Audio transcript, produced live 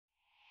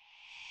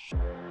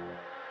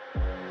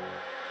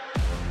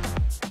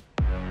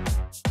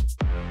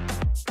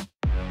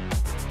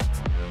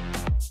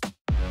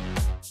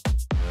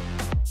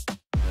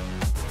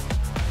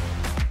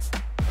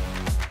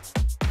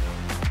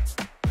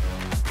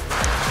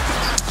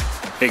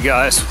Hey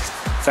guys,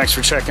 thanks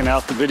for checking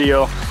out the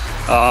video.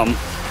 I'm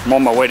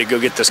on my way to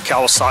go get this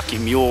Kawasaki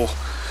Mule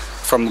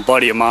from a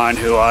buddy of mine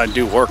who I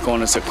do work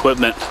on his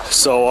equipment.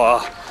 So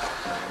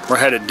we're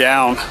headed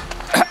down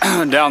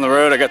the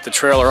road. I got the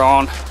trailer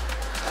on.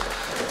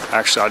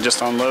 Actually, I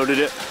just unloaded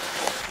it.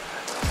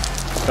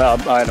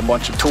 I had a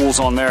bunch of tools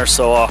on there,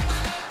 so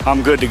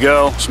I'm good to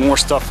go. There's more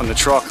stuff in the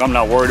truck. I'm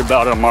not worried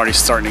about it. I'm already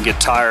starting to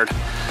get tired.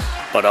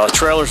 But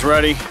trailer's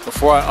ready.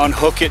 Before I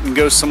unhook it and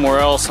go somewhere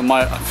else,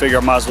 I figure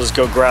I might as well just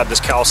go grab this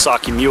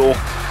Kawasaki Mule.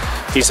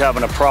 He's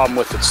having a problem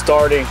with it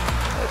starting.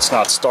 It's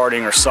not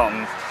starting or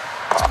something.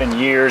 It's been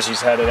years he's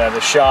had it at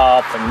the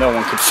shop and no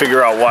one could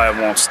figure out why it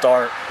won't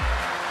start.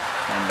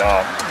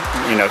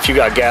 And you know, if you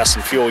got gas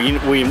and fuel,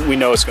 we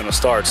know it's gonna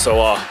start. So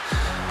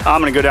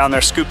I'm gonna go down there,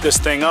 scoop this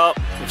thing up.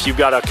 If you've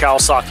got a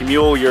Kawasaki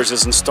Mule, yours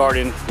isn't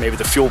starting, maybe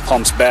the fuel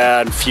pump's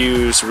bad,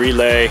 fuse,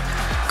 relay,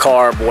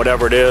 carb,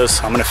 whatever it is,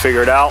 I'm gonna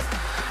figure it out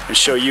and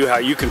show you how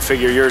you can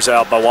figure yours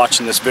out by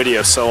watching this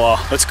video. So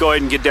let's go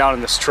ahead and get down in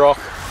this truck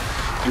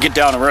and get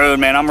down the road,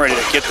 man. I'm ready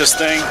to get this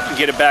thing and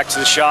get it back to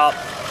the shop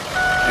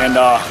and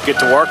get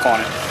to work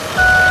on it.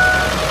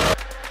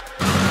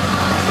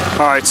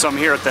 All right, so I'm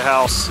here at the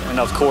house, and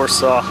of course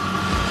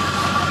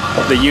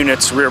the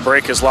unit's rear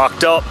brake is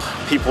locked up.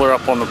 People are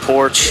up on the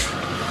porch.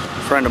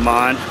 Friend of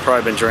mine,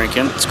 probably been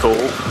drinking, it's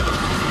cool.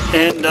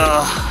 And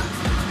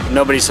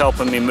nobody's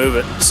helping me move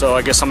it. So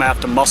I guess I'm gonna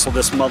have to muscle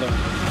this mother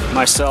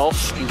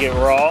myself and get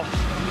raw.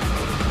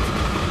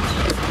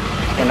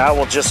 And I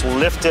will just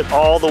lift it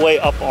all the way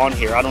up on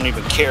here. I don't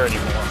even care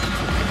anymore.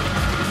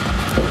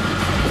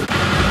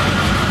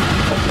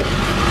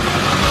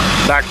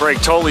 Back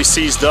brake totally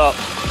seized up.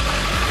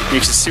 You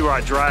can see where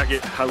I drag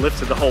it. I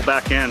lifted the whole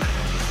back end.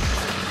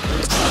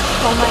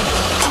 Oh my,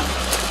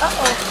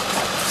 uh-oh.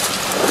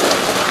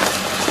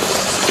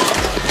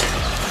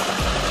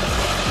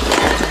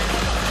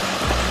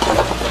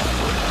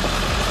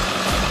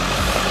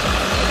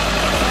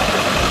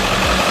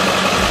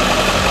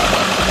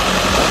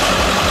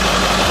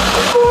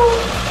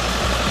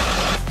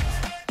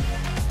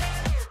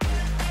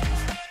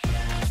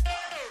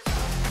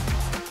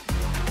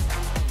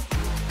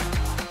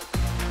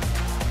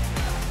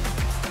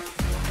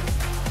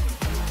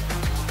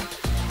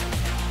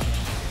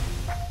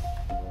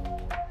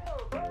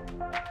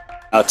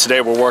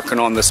 Today we're working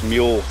on this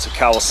Mule. It's a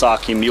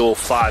Kawasaki Mule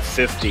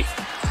 550,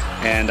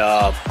 and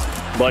a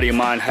buddy of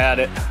mine had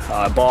it.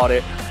 I bought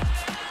it.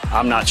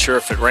 I'm not sure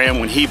if it ran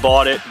when he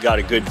bought it. Got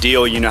a good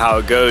deal. You know how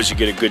it goes. You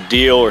get a good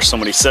deal, or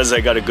somebody says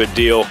they got a good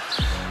deal,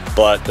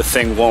 but the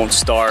thing won't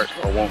start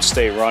or won't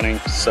stay running.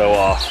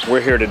 So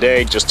we're here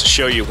today just to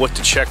show you what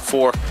to check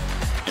for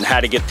and how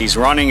to get these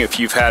running. If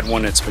you've had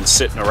one that's been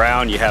sitting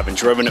around, you haven't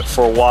driven it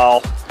for a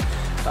while,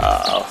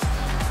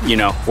 you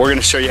know, we're going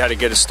to show you how to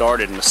get it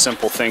started and the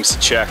simple things to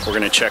check. We're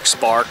going to check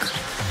spark,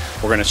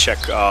 we're going to check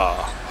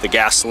the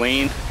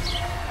gasoline,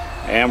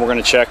 and we're going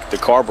to check the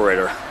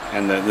carburetor.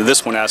 And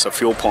this one has a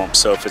fuel pump,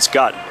 so if it's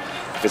got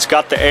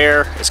the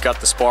air, it's got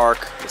the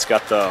spark, it's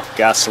got the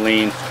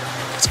gasoline,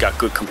 it's got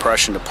good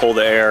compression to pull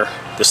the air,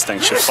 this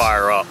thing should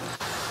fire up.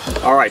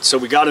 All right, so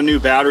we got a new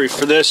battery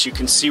for this. You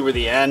can see where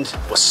the end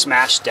was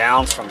smashed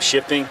down from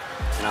shipping,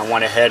 and I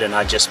went ahead and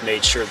I just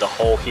made sure the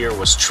hole here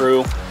was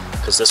true,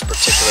 because this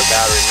particular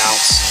battery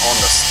mounts on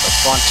the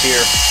front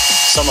here.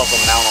 Some of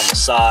them mount on the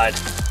side,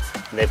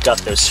 and they've got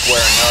those square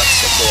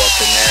nuts that go up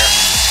in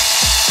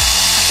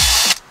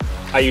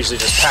there. I usually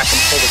just pack them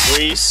full of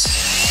grease,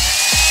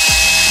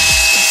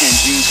 and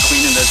June's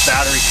cleaning those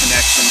battery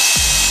connections.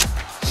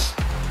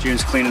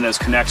 June's cleaning those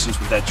connections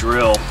with that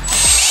drill.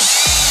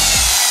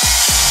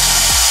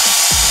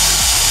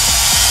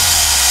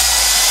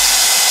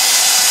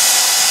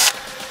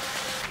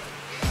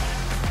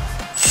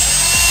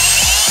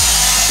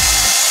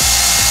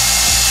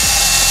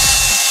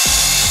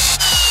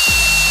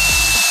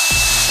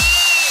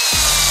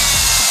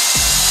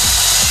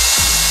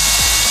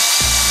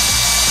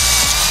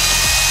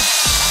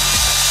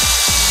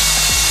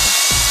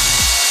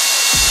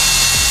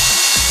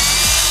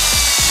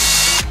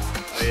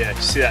 Yeah,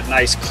 you see that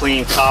nice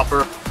clean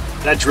copper?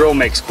 That drill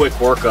makes quick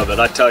work of it.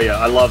 I tell you,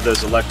 I love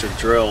those electric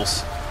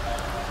drills.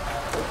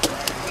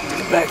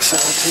 Back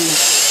side too.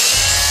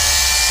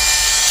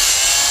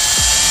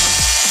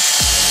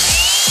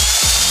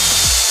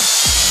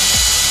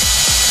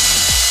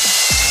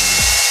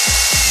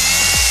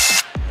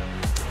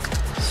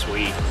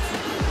 Sweet.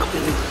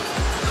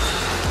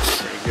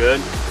 Pretty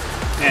good.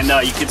 And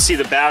you can see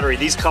the battery.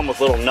 These come with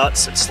little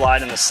nuts that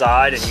slide in the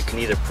side, and you can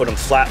either put them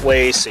flat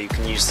ways, so you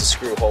can use the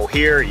screw hole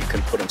here, or you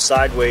can put them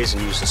sideways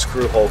and use the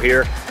screw hole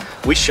here.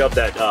 We shoved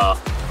that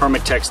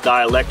Permatex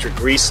dielectric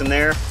grease in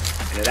there,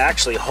 and it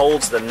actually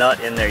holds the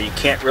nut in there. You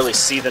can't really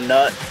see the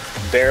nut,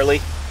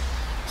 barely,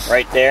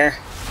 right there.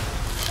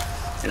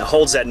 And it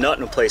holds that nut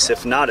in place.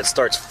 If not, it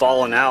starts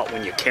falling out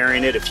when you're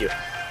carrying it. If you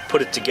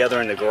put it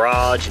together in the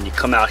garage and you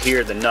come out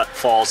here, the nut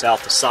falls out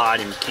the side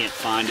and you can't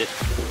find it.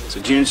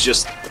 So June's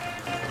just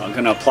I'm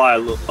going to apply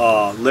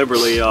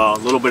liberally a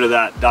little bit of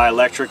that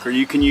dielectric, or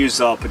you can use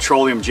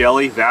petroleum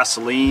jelly,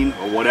 Vaseline,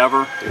 or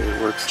whatever.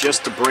 It works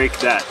just to break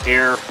that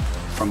air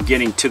from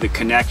getting to the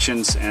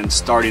connections and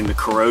starting the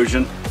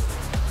corrosion.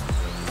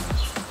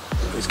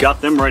 He's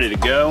got them ready to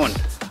go, and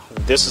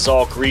this is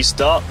all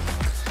greased up.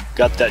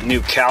 Got that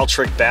new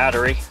Caltric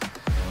battery.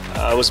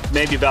 It was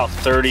maybe about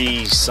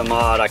 30 some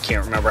odd. I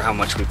can't remember how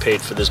much we paid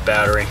for this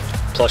battery,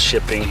 plus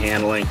shipping,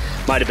 handling.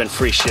 Might have been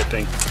free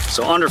shipping.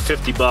 So under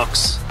 50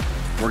 bucks,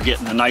 we're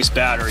getting a nice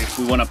battery. If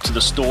we went up to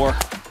the store,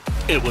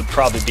 it would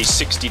probably be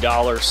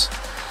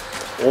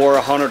 $60 or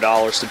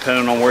 $100,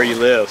 depending on where you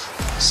live.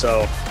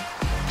 So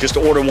just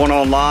order one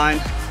online,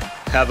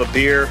 have a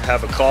beer,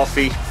 have a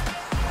coffee,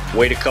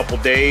 wait a couple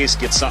days,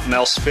 get something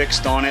else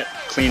fixed on it,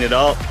 clean it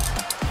up,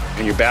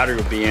 and your battery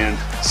will be in.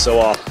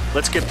 So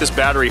let's get this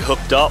battery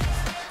hooked up.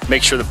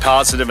 Make sure the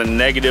positive and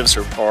negatives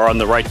are on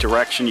the right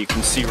direction. You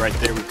can see right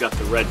there we've got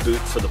the red boot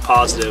for the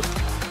positive.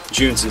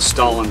 June's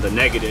installing the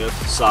negative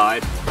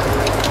side.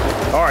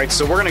 All right,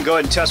 so we're gonna go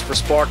ahead and test for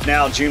spark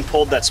now. June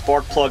pulled that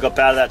spark plug up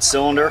out of that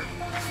cylinder,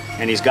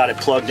 and he's got it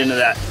plugged into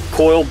that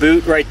coil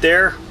boot right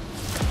there.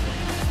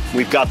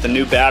 We've got the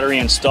new battery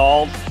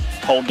installed.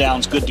 Hold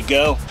down's good to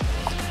go.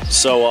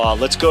 So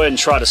let's go ahead and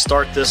try to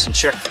start this and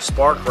check for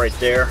spark right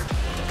there.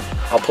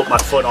 I'll put my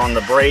foot on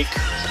the brake.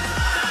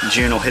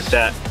 June will hit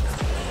that.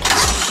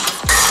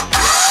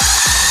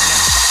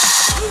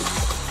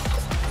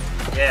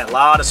 Yeah, a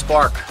lot of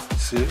spark.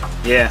 See it?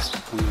 Yeah.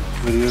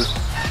 Video.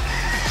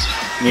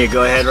 Yeah,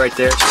 go ahead right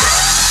there. Pull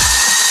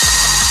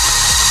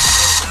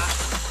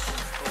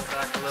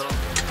back a little.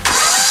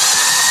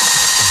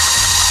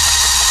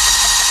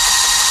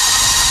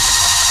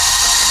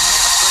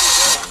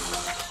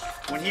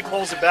 When he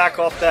pulls it back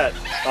off that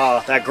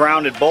that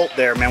grounded bolt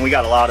there, man, we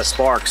got a lot of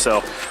spark. So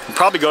we'll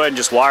probably go ahead and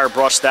just wire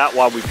brush that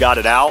while we've got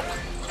it out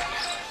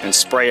and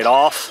spray it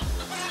off.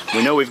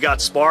 We know we've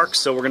got spark,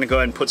 so we're gonna go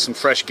ahead and put some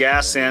fresh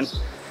gas in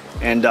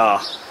and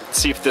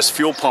see if this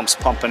fuel pump's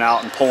pumping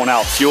out and pulling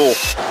out fuel.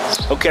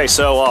 Okay,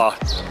 so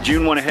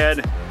June went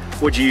ahead.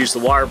 Would you use the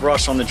wire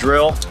brush on the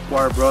drill?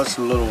 Wire brush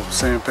and a little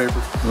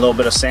sandpaper. A little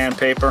bit of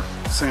sandpaper.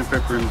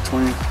 Sandpaper in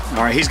between.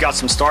 All right, he's got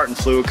some starting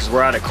fluid because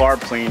we're out of carb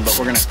clean, but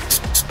we're gonna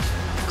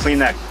clean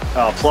that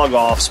plug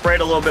off. Spray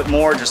it a little bit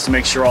more just to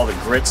make sure all the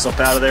grit's up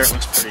out of there. It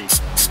looks pretty,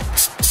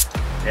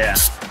 yeah.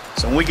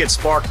 So when we get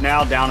spark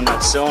now down in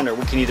that cylinder,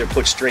 we can either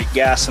put straight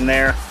gas in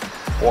there,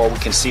 or we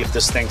can see if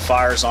this thing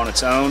fires on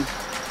its own.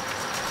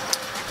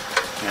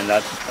 And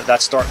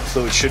that starting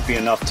fluid should be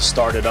enough to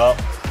start it up.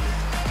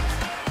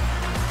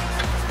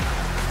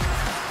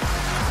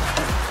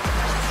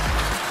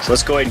 So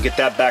let's go ahead and get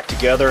that back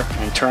together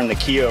and turn the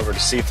key over to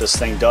see if this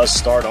thing does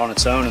start on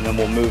its own, and then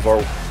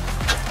we'll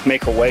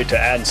make our way to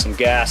adding some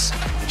gas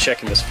and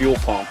checking this fuel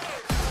pump.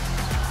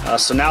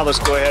 So now let's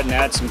go ahead and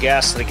add some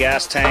gas to the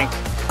gas tank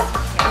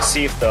and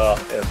see if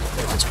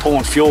it's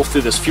pulling fuel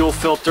through this fuel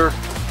filter.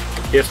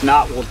 If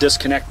not, we'll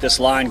disconnect this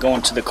line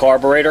going to the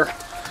carburetor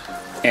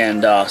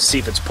and see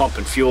if it's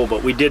pumping fuel.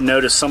 But we did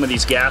notice some of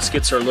these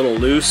gaskets are a little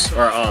loose,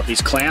 or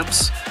these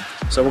clamps.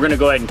 So we're gonna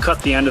go ahead and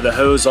cut the end of the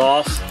hose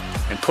off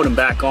and put them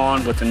back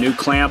on with a new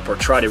clamp, or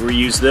try to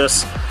reuse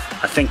this.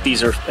 I think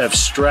these have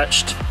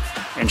stretched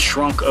and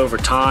shrunk over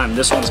time.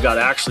 This one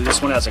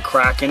has a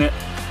crack in it.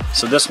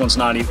 So this one's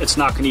it's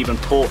not gonna even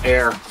pull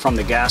air from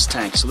the gas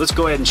tank. So let's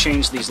go ahead and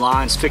change these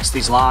lines, fix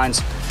these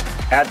lines,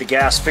 add the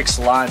gas, fix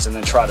the lines, and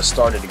then try to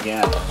start it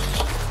again.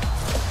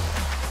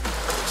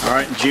 All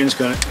right, June's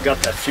got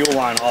that fuel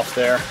line off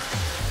there.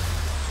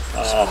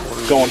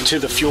 Going to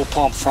the fuel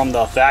pump from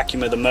the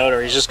vacuum of the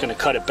motor. He's just gonna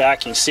cut it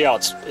back. You can see how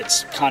it's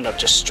kind of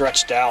just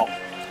stretched out.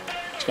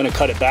 He's gonna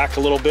cut it back a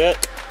little bit.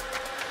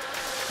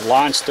 The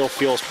line still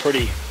feels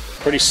pretty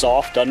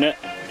soft, doesn't it?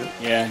 Yep.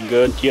 Yeah,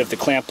 good. You have the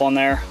clamp on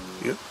there?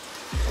 Yep.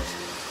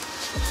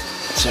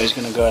 So he's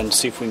gonna go ahead and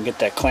see if we can get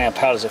that clamp.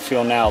 How does it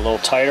feel now? A little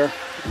tighter?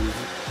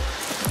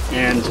 Mm-hmm.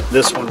 And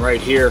this one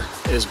right here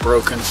is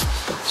broken.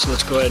 So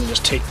let's go ahead and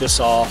just take this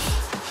off.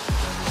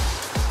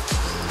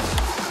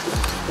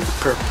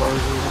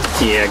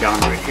 Yeah, I got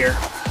them right here.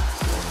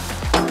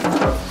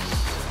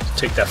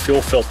 Take that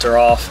fuel filter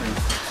off, and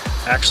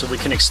actually we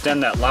can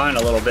extend that line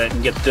a little bit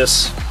and get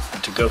this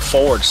to go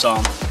forward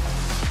some.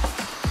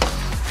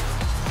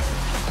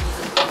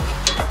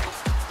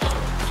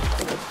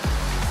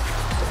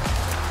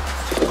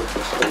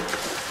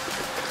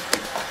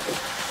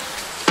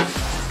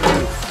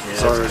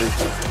 It's already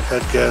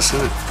had gas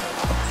in it.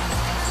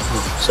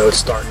 So it's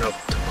starting up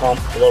to pump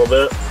a little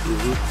bit.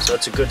 Mm-hmm. So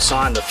that's a good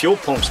sign. The fuel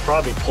pump's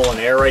probably pulling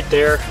air right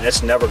there, and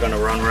it's never going to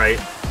run right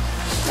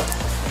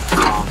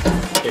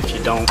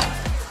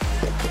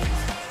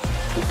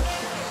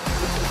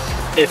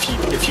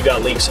if you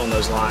got leaks on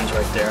those lines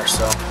right there.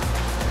 So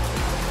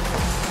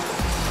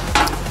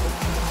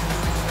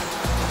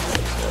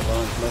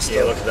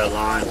yeah, look at that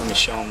line. Let me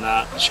show them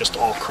that. It's just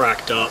all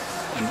cracked up,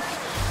 and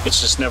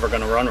it's just never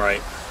going to run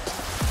right.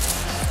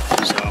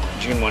 So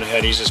June went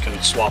ahead. He's just going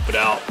to swap it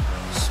out.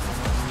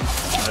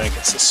 I think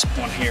it's this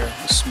one here,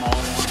 the smaller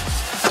one.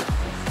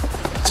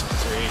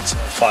 3/8,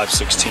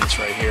 5/16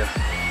 right here.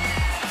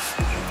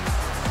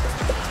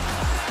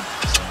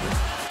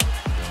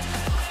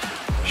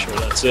 Sure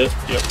that's it?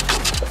 Yep.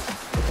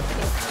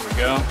 There we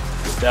go.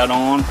 Get that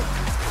on.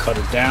 Cut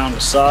it down to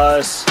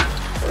size.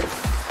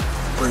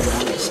 Where do you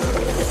want to set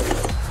it?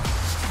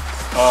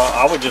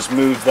 I would just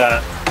move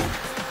that.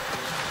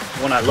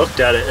 When I looked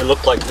at it, it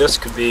looked like this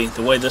could be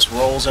the way this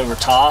rolls over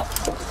top.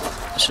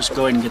 Let's just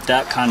go ahead and get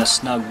that kind of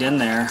snugged in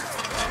there,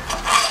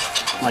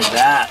 like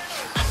that,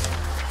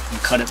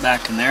 and cut it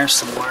back in there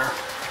somewhere.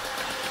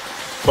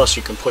 Plus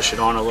you can push it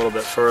on a little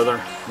bit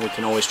further. We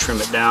can always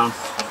trim it down.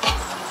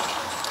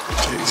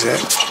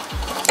 Exactly.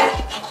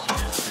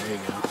 There you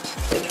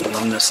go.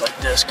 Run this like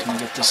this. Can you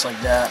get this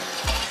like that?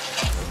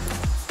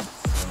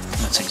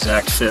 That's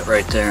exact fit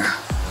right there.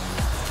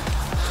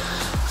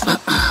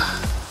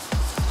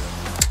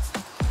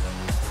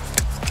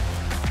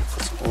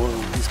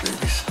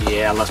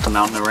 Yeah, I left them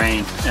out in the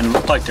rain. And it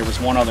looked like there was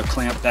one other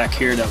clamp back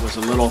here that was a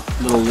little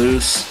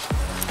loose.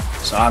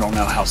 So I don't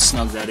know how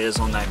snug that is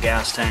on that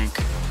gas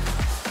tank.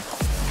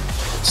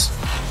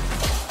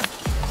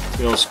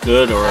 Feels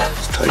good, or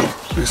it's tight.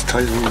 It's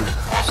tight on it.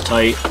 It's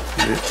tight.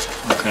 Yeah.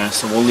 Okay,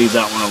 so we'll leave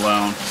that one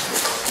alone.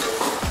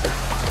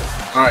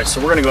 All right,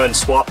 so we're gonna go ahead and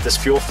swap this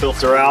fuel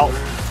filter out.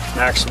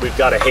 Actually, we've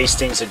got a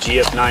Hastings, a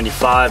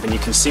GF95, and you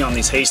can see on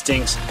these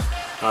Hastings,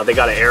 they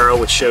got an arrow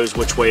which shows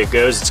which way it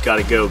goes. It's got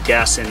to go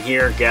gas in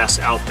here, gas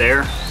out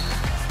there.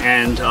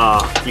 And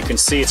you can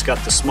see it's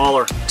got the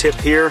smaller tip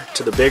here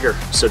to the bigger.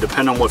 So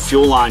depending on what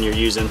fuel line you're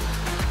using,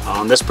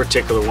 on this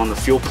particular one, the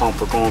fuel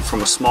pump, we're going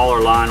from a smaller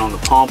line on the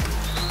pump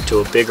to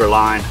a bigger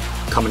line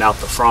coming out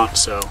the front.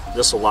 So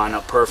this will line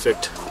up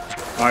perfect.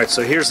 All right,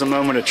 so here's the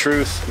moment of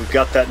truth. We've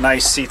got that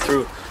nice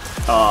see-through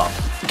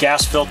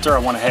gas filter. I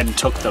went ahead and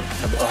took the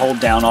hold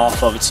down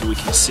off of it so we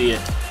can see it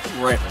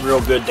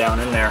real good down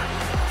in there.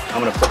 I'm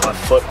gonna put my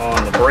foot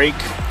on the brake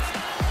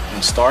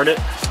and start it.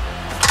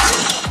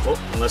 Oh,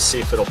 and let's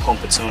see if it'll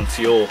pump its own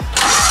fuel.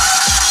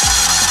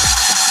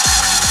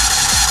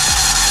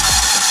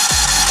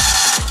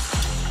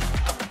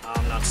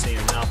 I'm not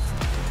seeing nothing.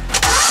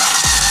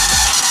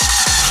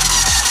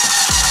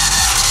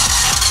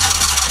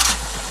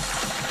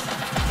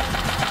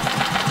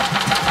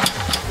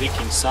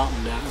 Leaking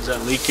something down. Is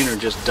that leaking or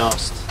just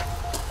dust? I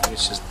think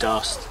it's just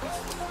dust.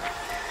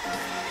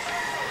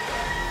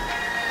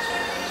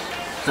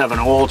 Have an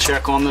oil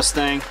check on this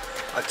thing.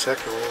 I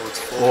checked the oil, it's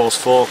full. Oil's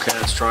full. Okay,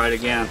 let's try it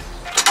again.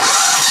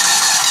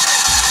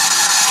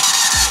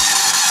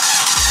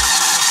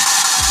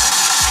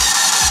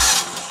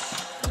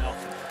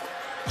 Nothing.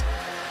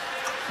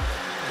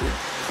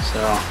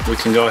 So we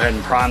can go ahead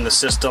and prime the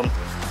system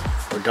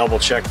or double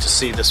check to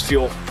see this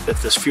fuel,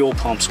 if this fuel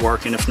pump's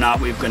working. If not,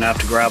 we're gonna have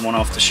to grab one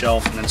off the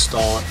shelf and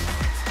install it.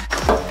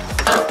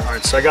 All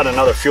right, so I got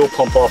another fuel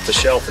pump off the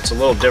shelf. It's a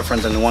little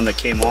different than the one that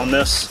came on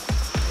this.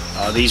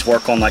 These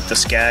work on like the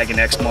Skag and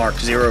X-Mark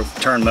zero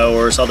turn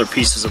mowers, other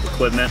pieces of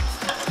equipment.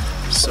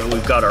 So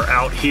we've got our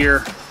out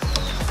here,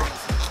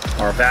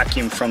 our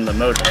vacuum from the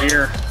motor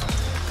here,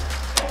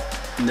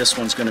 and this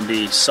one's going to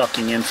be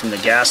sucking in from the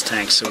gas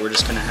tank, so we're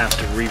just going to have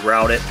to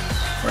reroute it,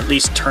 or at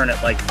least turn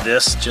it like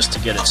this just to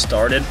get it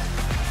started.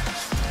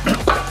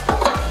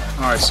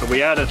 Alright, so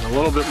we added a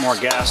little bit more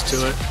gas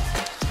to it,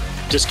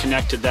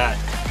 disconnected that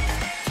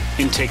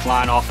intake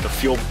line off the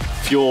fuel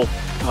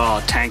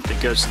tank that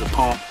goes to the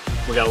pump.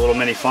 We got a little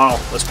mini funnel.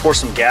 Let's pour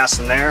some gas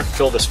in there,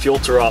 fill this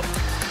filter up,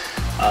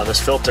 and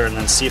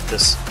then see if the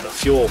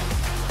fuel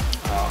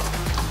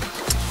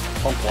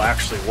pump will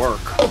actually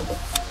work.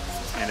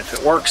 And if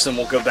it works, then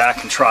we'll go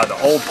back and try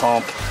the old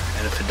pump.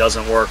 And if it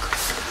doesn't work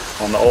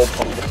on the old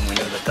pump, then we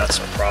know that that's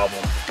a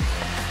problem.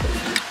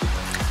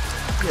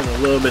 Give it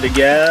a little bit of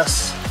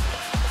gas.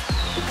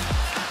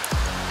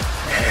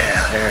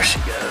 Yeah, there she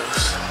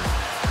goes.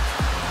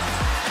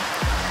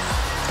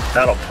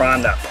 That'll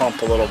prime that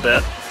pump a little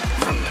bit.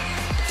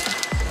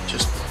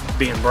 Just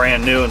being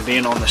brand new and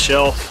being on the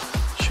shelf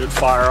should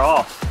fire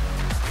off.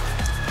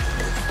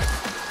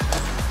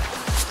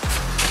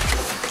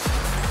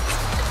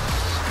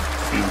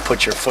 You can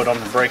put your foot on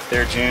the brake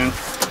there, June.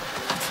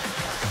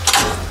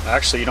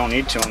 Actually, you don't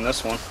need to on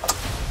this one.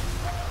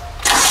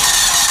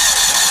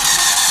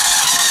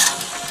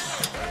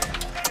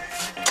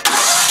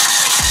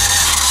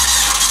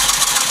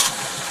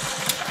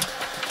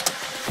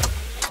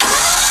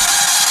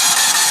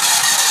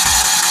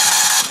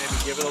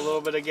 Give it a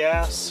little bit of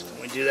gas.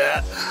 Can we do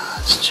that?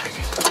 Let's check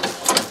it.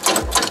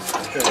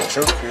 Got a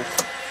choke here.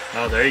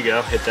 Oh, there you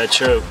go. Hit that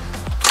choke.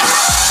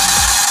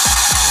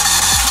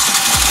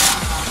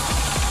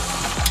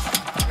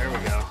 There we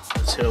go.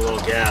 Let's hit a little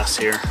gas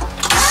here.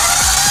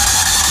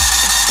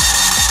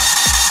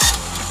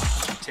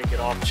 Take it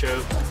off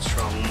choke. Let's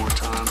try one more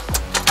time.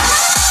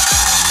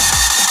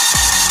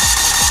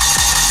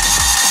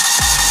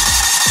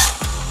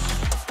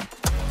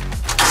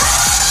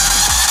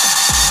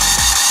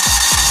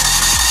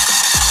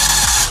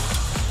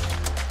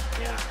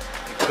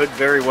 Could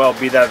very well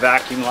be that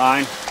vacuum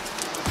line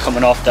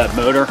coming off that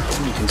motor.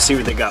 You can see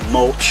where they got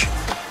mulch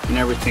and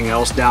everything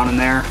else down in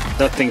there.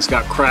 That thing's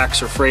got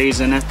cracks or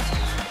frays in it.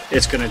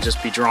 it's going to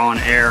just be drawing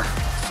air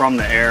from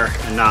the air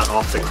and not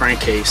off the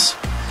crankcase.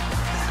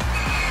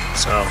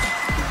 So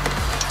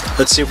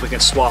let's see if we can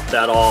swap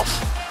that off.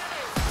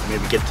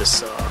 Maybe get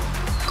this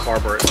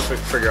carburetor,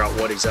 figure out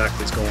what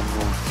exactly is going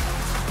on.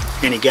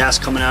 Any gas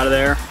coming out of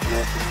there?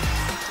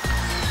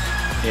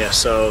 Yeah,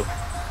 so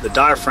the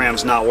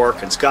diaphragm's not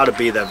working. It's got to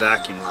be that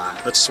vacuum line.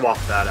 Let's swap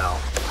that out.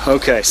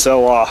 Okay,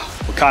 so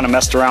we kind of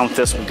messed around with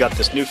this. We've got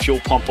this new fuel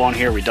pump on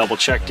here. We double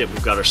checked it.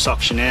 We've got our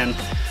suction in,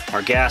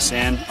 our gas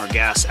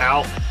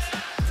out,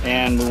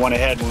 and we went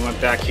ahead and we went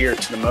back here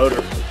to the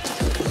motor,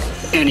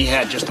 and he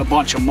had just a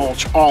bunch of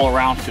mulch all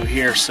around through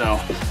here. So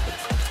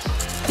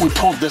we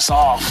pulled this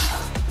off,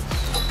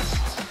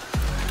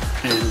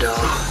 and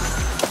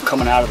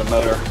coming out of the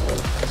motor.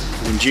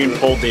 And June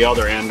pulled the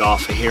other end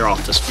off of here,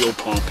 off this fuel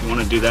pump. You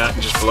want to do that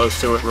and just blow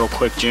through it real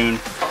quick, June.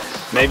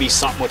 Maybe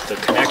something with the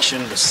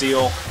connection, the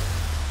seal.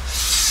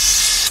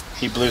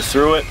 He blew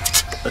through it.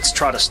 Let's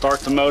try to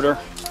start the motor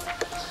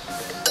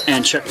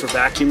and check for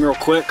vacuum real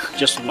quick,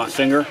 just with my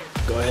finger.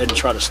 Go ahead and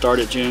try to start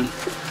it, June.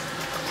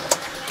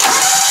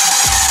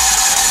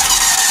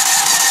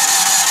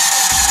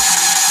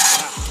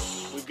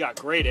 We've got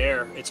great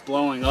air. It's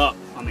blowing up.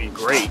 I mean,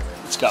 great.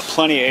 It's got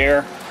plenty of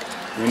air.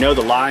 We know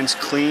the line's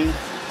clean.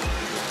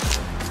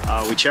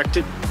 We checked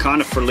it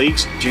kind of for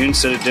leaks. June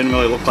said it didn't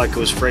really look like it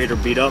was frayed or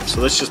beat up, so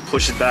let's just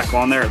push it back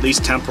on there, at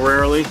least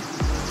temporarily, and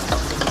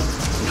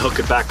hook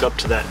it back up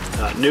to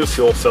that new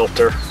fuel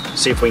filter,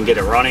 see if we can get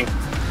it running,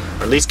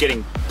 or at least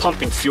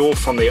pumping fuel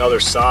from the other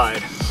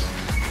side.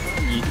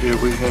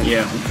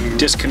 Yeah,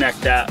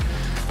 disconnect that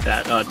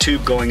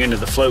tube going into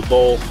the float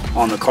bowl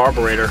on the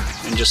carburetor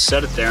and just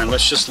set it there, and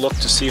let's just look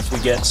to see if we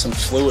get some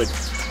fluid,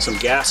 some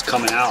gas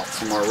coming out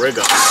from our rig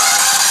up.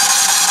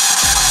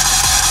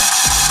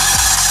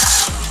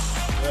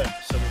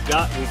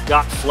 We've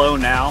got flow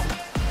now.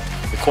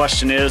 The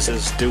question is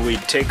do we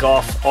take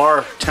off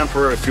our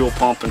temporary fuel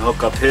pump and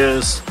hook up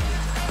his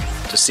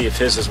to see if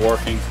his is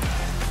working?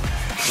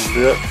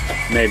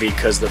 Maybe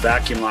because the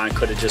vacuum line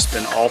could have just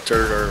been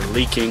altered or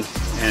leaking,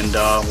 and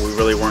we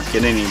really weren't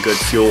getting any good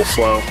fuel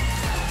flow.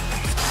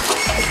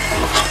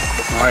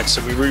 All right,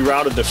 so we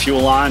rerouted the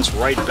fuel lines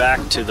right back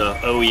to the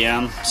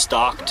OEM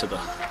stock, to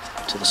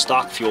the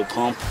stock fuel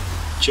pump,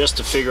 just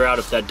to figure out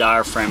if that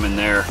diaphragm in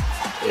there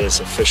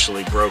is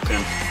officially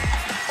broken.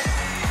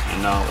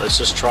 And let's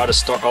just try to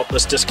start. Oh,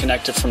 let's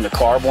disconnect it from the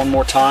carb one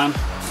more time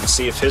and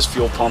see if his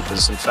fuel pump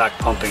is in fact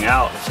pumping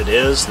out. If it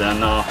is,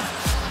 then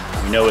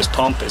we know his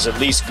pump is at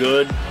least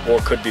good, or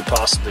could be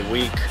possibly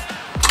weak.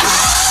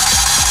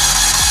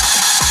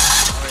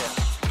 Oh,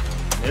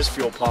 yeah. His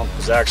fuel pump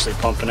is actually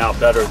pumping out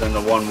better than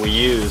the one we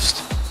used.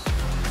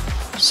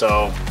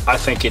 So I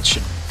think it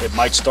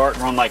might start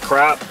and run like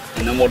crap,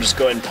 and then we'll just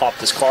go ahead and pop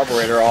this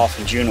carburetor off,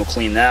 and June will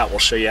clean that. We'll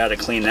show you how to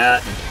clean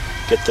that and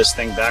get this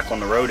thing back on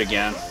the road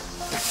again.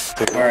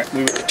 All right,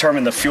 we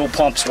determined the fuel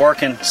pump's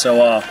working,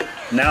 so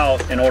now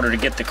in order to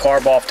get the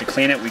carb off to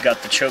clean it, we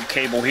got the choke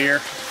cable here.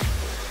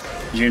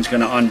 June's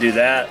gonna undo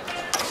that.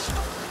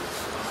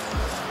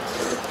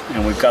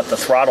 And we've got the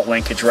throttle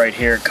linkage right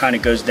here. It kind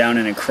of goes down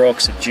in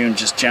crooks. If June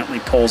just gently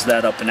pulls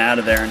that up and out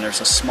of there, and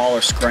there's a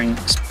smaller spring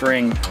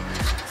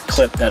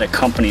clip that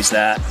accompanies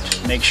that.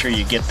 Just make sure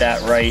you get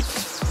that right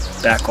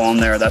back on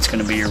there. That's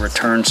gonna be your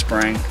return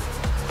spring.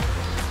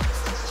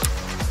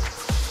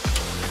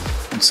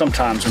 And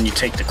sometimes when you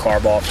take the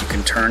carb off, you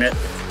can turn it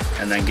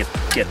and then get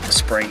the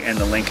spring and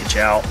the linkage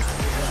out.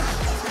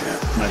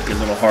 Might be a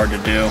little hard to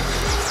do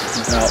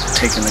without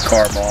taking the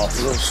carb off.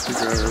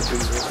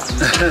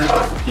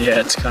 Yeah,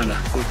 it's kind of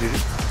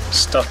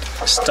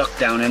stuck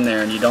down in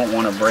there, and you don't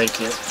want to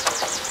break it.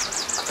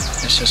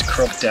 It's just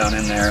crooked down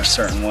in there a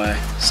certain way.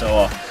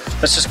 So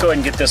let's just go ahead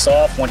and get this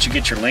off. Once you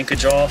get your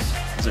linkage off,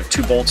 there are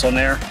 2 bolts on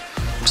there.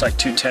 Looks like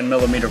 2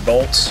 10mm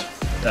bolts.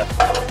 That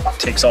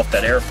takes off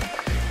that air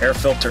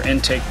filter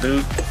intake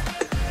boot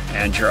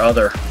and your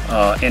other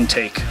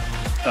intake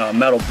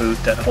metal boot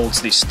that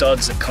holds these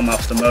studs that come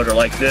off the motor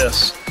like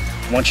this.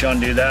 Once you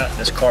undo that,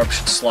 this carb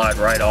should slide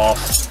right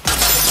off.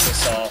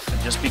 This off, and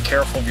just be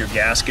careful of your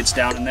gaskets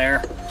down in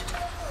there,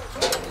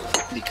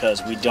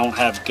 because we don't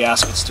have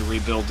gaskets to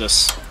rebuild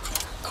this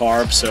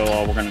carb, so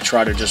we're going to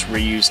try to just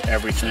reuse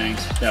everything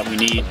that we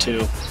need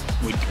to.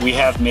 We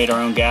have made our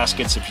own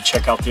gaskets if you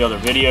check out the other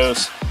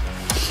videos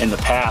in the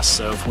past,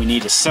 so if we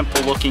need a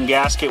simple looking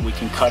gasket, we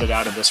can cut it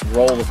out of this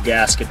roll of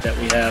gasket that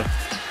we have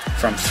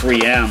from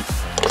 3M.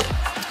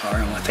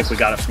 I think we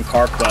got it from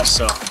CarQuest.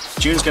 So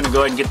June's going to go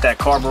ahead and get that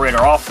carburetor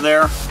off of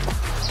there,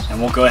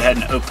 and we'll go ahead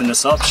and open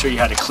this up, show you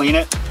how to clean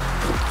it.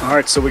 All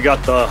right, so we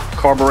got the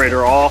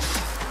carburetor off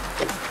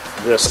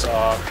this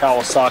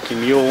Kawasaki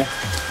Mule.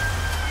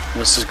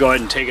 Let's just go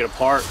ahead and take it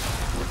apart.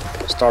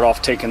 Start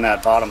off taking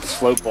that bottom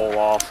float bowl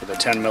off with a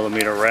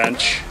 10mm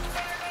wrench.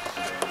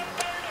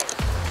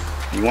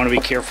 You want to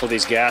be careful of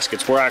these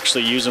gaskets. We're out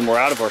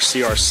of our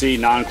CRC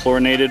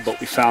non-chlorinated, but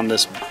we found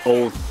this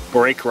old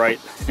brake right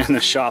in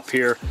the shop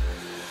here,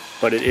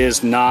 but it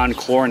is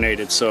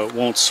non-chlorinated, so it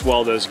won't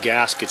swell those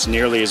gaskets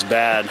nearly as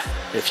bad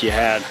if you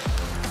had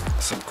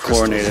some crystals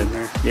chlorinated. in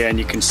there. Yeah, and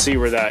you can see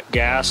where that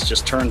gas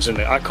just turns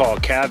into, I call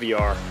it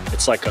caviar.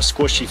 It's like a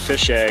squishy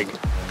fish egg.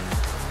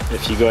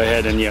 If you go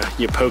ahead and you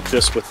poke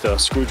this with the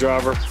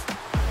screwdriver,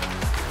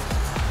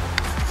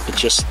 it's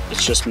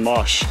just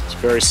mush. It's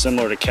very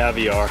similar to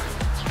caviar.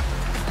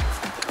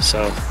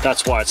 So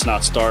that's why it's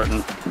not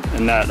starting,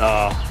 and that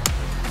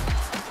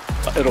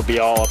it'll be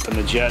all up in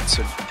the jet.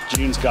 So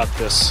June's got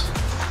this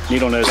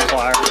needle nose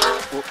plier,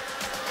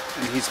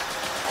 and he's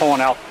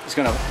pulling out. He's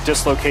gonna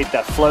dislocate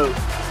that float.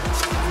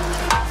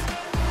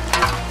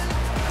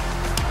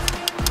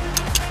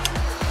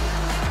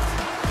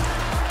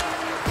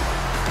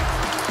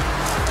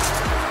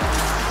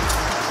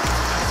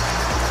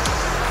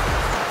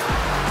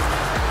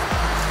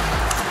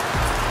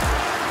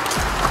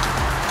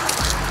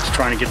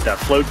 Trying to get that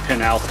float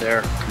pin out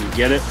there. Can you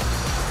get it?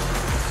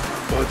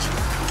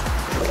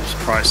 It's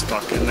probably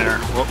stuck in there.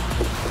 Whoop.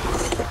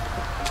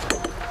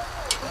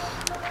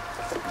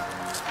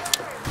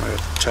 I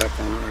have to tap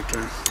on it right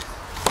there.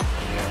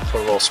 Yeah,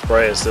 put a little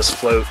spray. Is this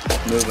float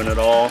moving at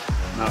all?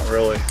 Not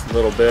really, a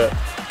little bit.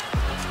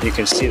 You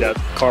can see that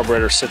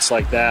carburetor sits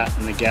like that,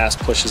 and the gas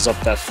pushes up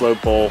that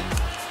float bowl,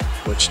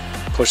 which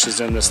pushes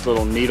in this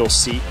little needle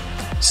seat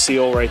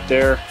seal right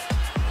there,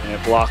 and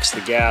it blocks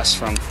the gas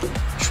from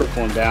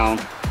trickling down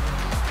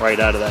right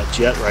out of that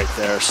jet right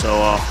there.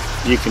 So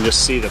you can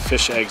just see the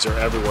fish eggs are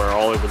everywhere,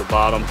 all over the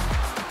bottom,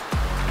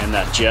 and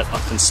that jet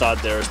up inside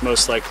there is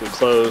most likely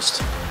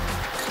closed.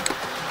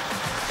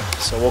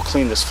 So we'll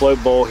clean this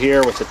float bowl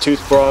here with a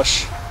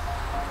toothbrush,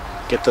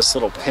 get this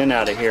little pin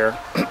out of here.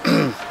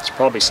 It's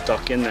probably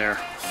stuck in there.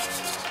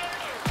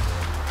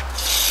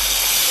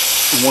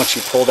 And once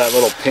you pull that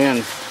little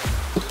pin,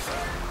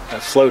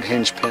 that float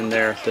hinge pin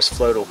there, this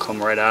float will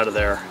come right out of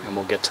there, and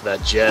we'll get to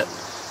that jet,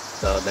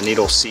 the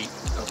needle seat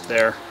up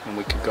there, and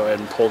we could go ahead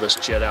and pull this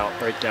jet out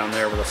right down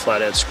there with a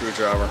flathead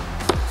screwdriver.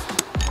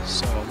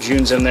 So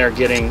June's in there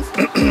getting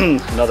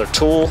another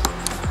tool.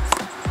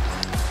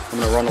 I'm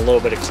going to run a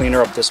little bit of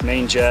cleaner up this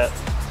main jet.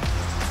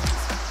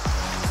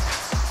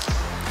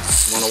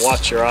 You want to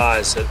watch your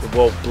eyes. It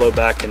will blow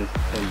back and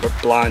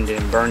blind you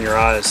and burn your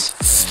eyes.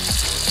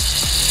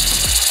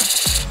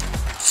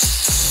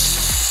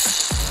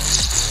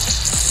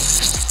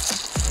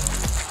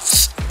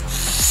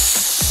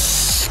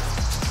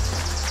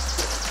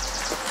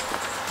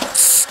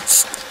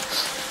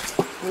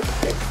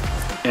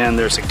 And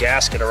there's a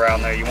gasket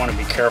around there. You want to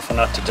be careful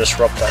not to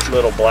disrupt that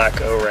little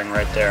black O-ring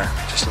right there.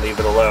 Just leave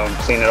it alone.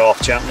 Clean it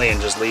off gently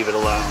and just leave it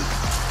alone.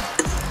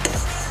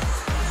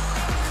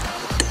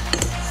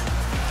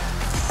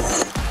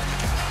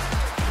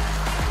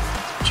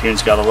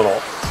 June's got a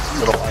little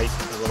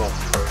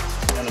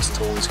dentist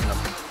tool. He's gonna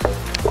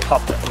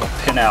pop that little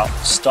pin out.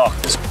 Stuck.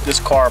 This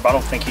carb, I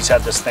don't think he's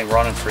had this thing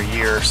running for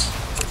years.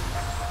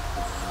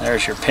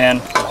 There's your pin.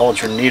 It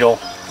holds your needle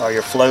or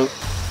your float.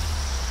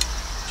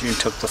 June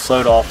took the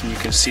float off, and you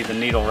can see the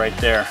needle right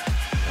there.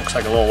 Looks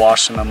like a little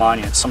washing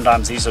monument.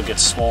 Sometimes these will get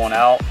swollen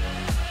out,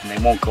 and they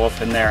won't go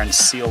up in there and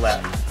seal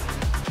that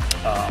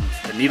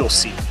the needle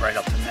seat right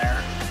up in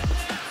there.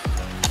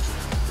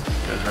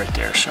 It goes right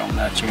there. Show them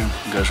that, June.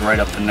 It goes right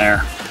up in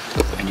there,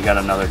 and you got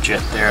another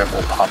jet there. It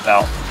will pop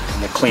out,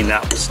 and we'll clean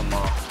that with some.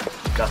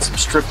 Got some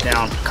stripped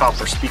down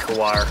copper speaker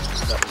wire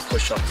that will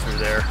push up through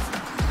there.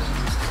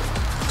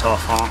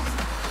 Tough, huh?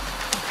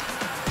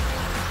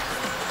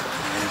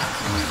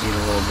 Need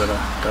a little bit of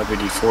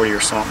WD-40 or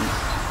something.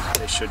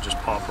 They should just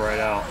pop right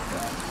out.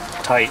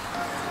 Tight.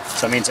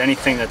 So that means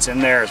anything that's in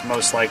there is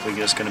most likely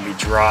just going to be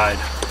dried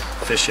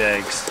fish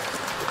eggs.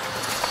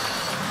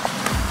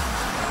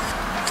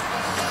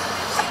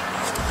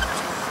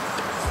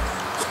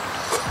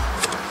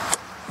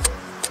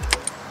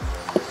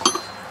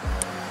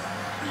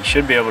 You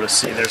should be able to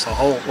see there's a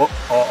hole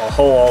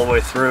all the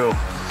way through.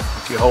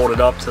 If you hold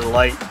it up to the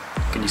light,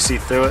 can you see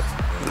through it?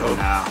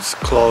 No, it's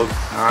clogged.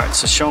 All right,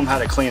 so show them how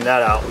to clean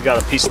that out. We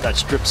got a piece of that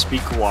stripped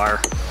speaker wire.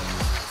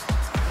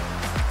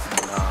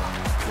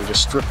 And, we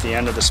just strip the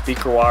end of the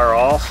speaker wire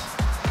off,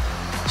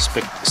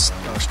 strip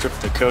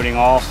the coating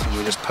off, and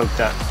we just poke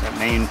that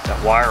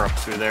wire up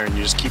through there, and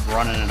you just keep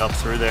running it up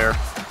through there.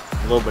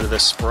 A little bit of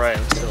this spray.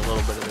 Let's do a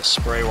little bit of this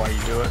spray while you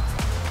do it.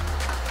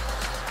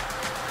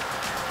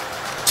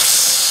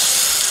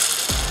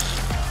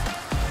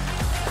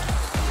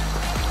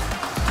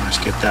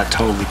 Just get that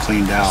totally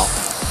cleaned out.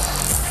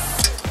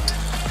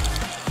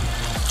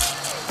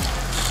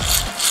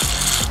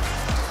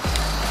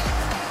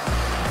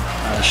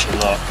 Should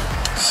look.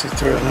 See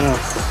through it now.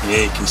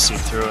 Yeah, you can see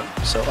through it.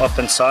 So up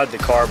inside the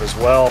carb as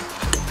well,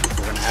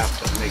 we're going to have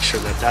to make sure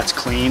that that's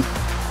clean.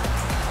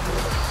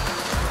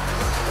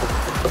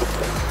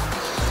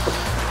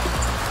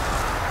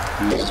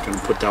 And you're just going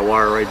to put that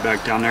wire right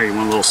back down there. You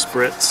want a little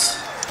spritz.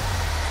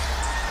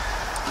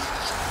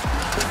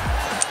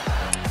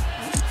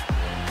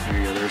 There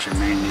you go, there's your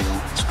main needle.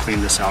 Let's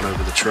clean this out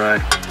over the tray.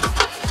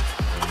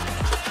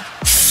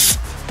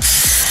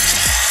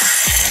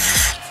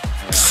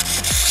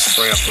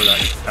 Spray up where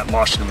that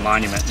Washington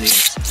Monument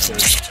needs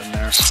goes up in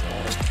there.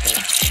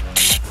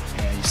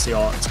 Yeah, you See,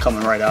 all it's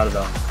coming right out of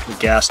the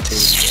gas tube,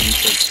 the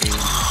intake tube.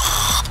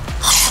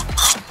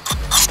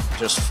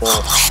 Just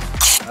full.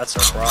 That's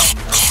our problem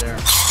right there.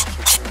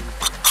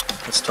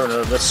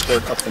 Let's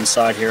squirt up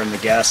inside here in the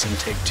gas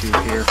intake tube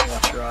here.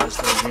 Watch your eyes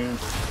there, June.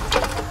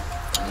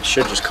 And it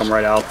should just come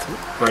right out of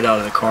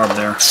the carb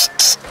there.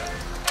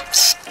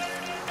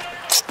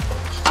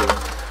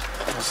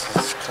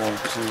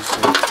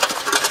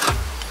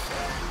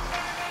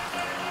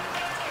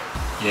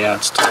 Yeah,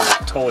 it's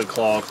totally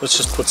clogged. Let's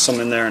just put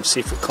some in there and see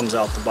if it comes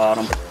out the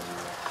bottom.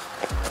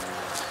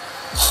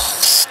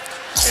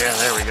 Yeah,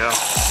 there we go.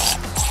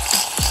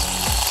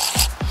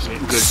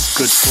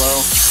 Good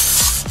flow.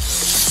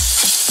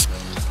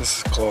 This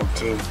is clogged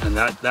too. And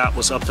that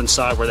was up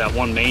inside where that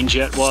one main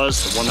jet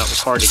was, the one that was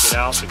hard to get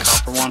out, the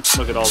copper one.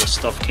 Look at all the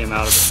stuff came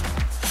out of it.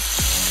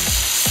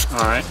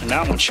 All right, and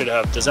that one should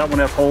have, does that one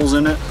have holes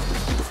in it?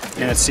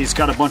 And it's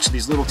got a bunch of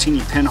these little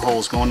teeny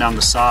pinholes going down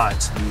the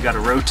sides, and you gotta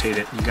rotate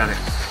it. You gotta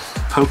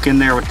poke in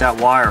there with that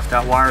wire. If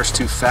that wire is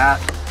too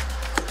fat,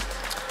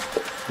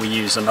 we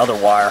use another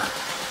wire.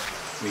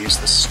 We use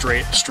the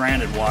straight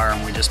stranded wire,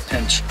 and we just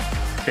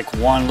pick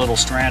one little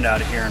strand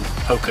out of here and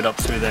poke it up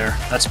through there.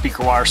 That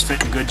speaker wire's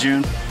fitting good,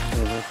 June?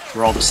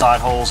 Through all the side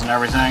holes and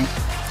everything?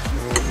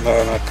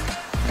 No, not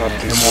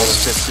It won't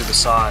fit through the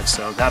sides.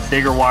 So that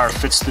bigger wire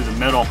fits through the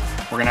middle.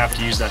 We're gonna have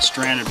to use that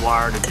stranded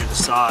wire to do the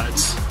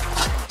sides.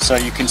 So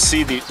you can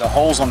see the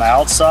holes on the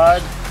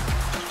outside,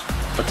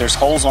 but there's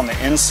holes on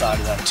the inside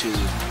of that tube.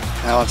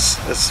 Now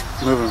it's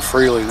moving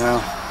freely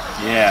now.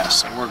 Yeah,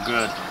 so we're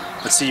good.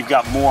 But see, you've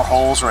got more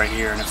holes right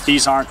here, and if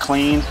these aren't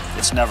clean,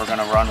 it's never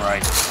gonna run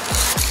right.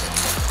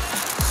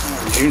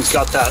 June's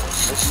got that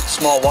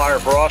small wire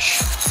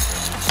brush.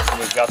 And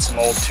we've got some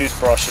old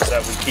toothbrushes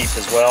that we keep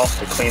as well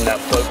to clean that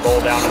float bowl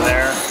down in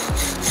there.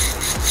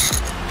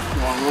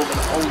 You want a little bit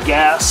of old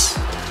gas.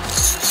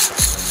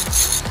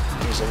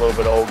 Use a little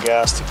bit of old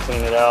gas to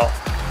clean it out.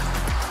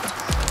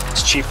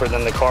 It's cheaper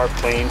than the carb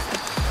clean.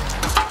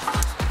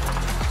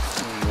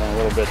 And you want a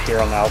little bit here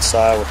on the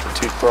outside with the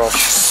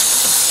toothbrush.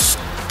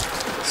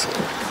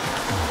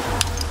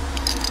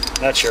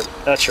 That's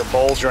your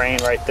bowl drain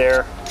right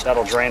there.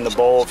 That'll drain the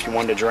bowl if you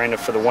wanted to drain it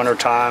for the winter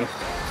time.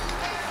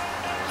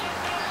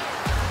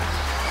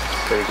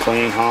 Pretty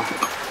clean, huh?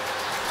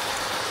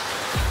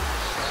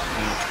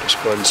 Yeah, just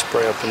go ahead and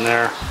spray up in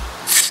there.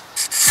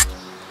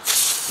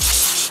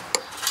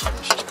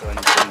 Let's just go ahead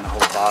and clean the whole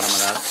bottom of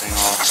that thing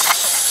off.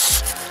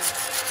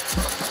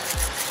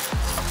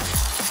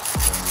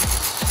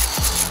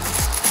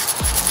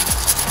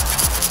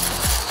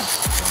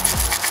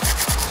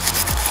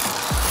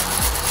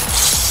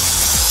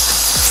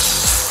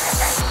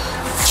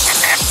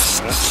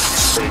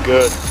 Pretty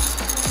good.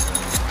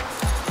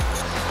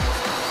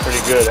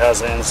 Pretty good. How's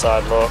the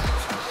inside look?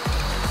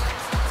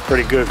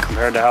 Pretty good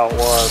compared to how it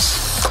was.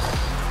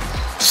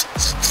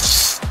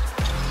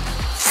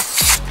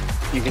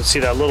 You can see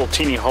that little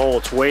teeny hole.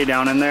 It's way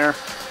down in there.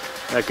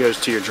 That goes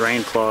to your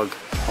drain plug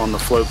on the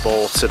float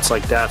bowl. It sits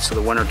like that, so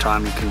the winter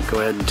time you can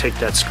go ahead and take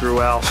that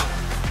screw out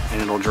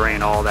and it'll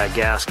drain all that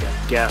gas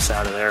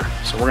out of there.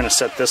 So we're gonna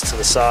set this to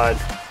the side.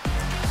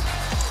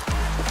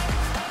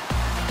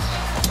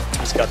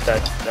 It's got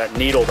that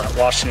needle, that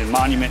Washington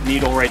Monument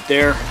needle right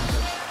there.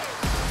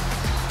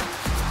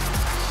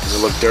 Does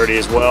it look dirty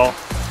as well?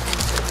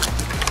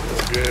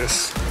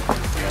 Yes.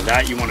 Yeah,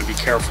 that you want to be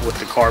careful with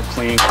the carb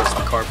clean because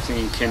the carb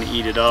clean can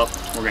eat it up.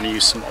 We're going to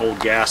use some old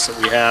gas that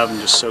we have and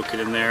just soak it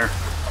in there.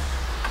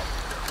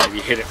 Maybe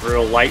hit it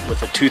real light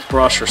with a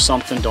toothbrush or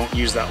something. Don't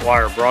use that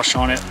wire brush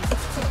on it.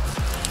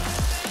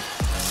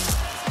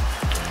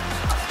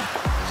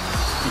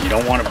 You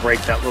don't want to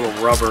break that little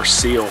rubber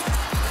seal.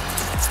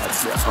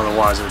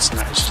 Otherwise it's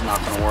just not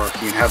going to work.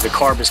 You can have the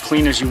carb as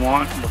clean as you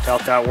want.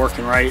 Without that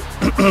working right,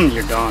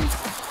 you're done.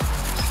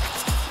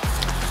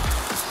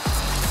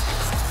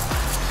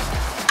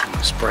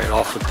 Spray it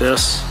off with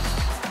this.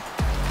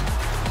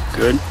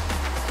 Good?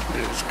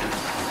 Yeah, it's good.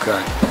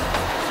 Okay.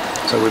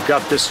 So we've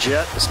got this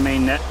jet. This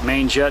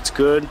main jet's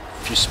good.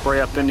 If you spray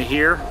up into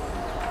here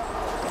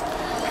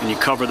and you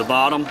cover the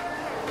bottom,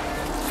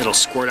 it'll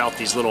squirt out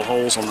these little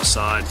holes on the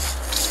side.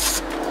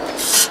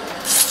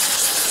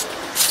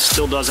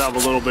 Still does have a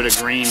little bit of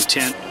green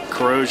tint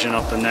corrosion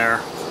up in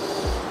there.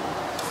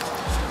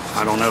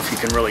 I don't know if you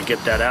can really get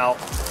that out.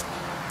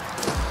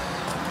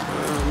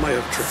 Might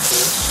have tripped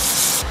it.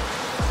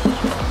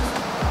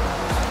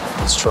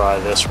 Let's try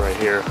this right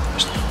here.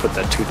 Just put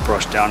that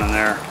toothbrush down in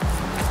there.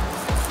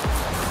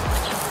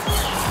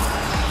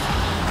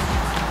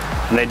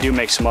 And they do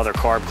make some other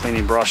carb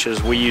cleaning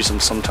brushes. We use them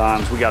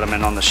sometimes. We got them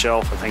in on the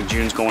shelf. I think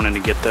June's going in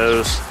to get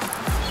those.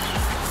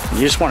 You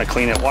just want to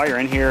clean it while you're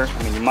in here.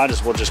 I mean, you might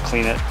as well just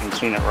clean it and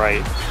clean it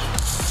right.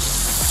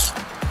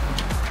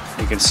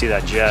 You can see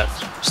that jet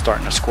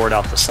starting to squirt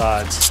out the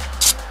sides.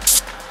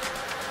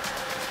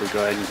 If we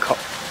go ahead and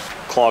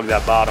clog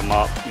that bottom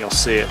up, you'll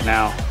see it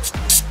now.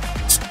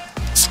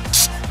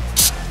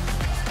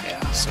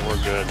 Yeah, so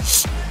we're good.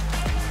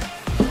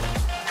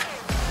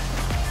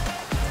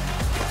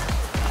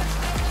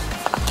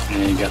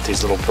 And you got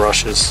these little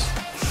brushes.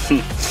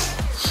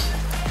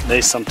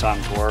 They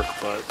sometimes work,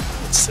 but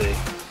let's see.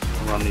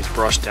 I'll run these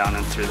brush down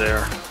in through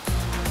there.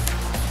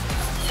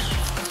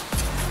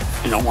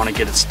 You don't want to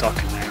get it stuck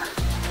in there.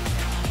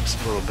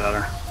 It's a little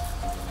better.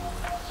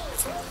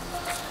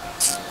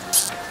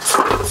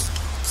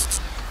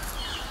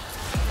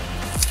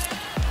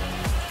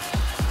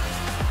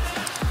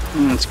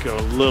 Let's go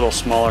a little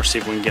smaller, see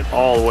if we can get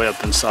all the way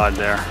up inside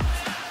there.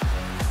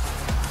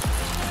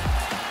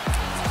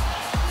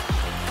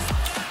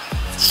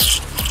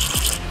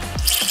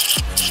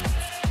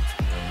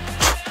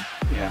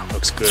 Yeah,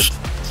 looks good.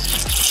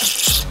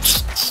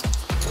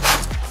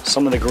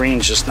 Some of the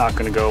green's just not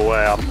going to go away.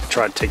 I'll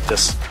try to take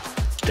this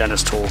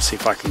dentist tool, see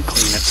if I can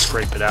clean it,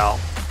 scrape it out.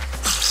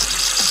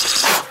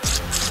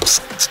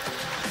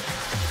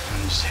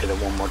 And just hit it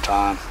one more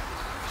time.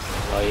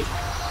 Light.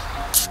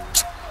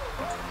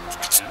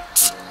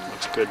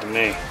 Good to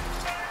me.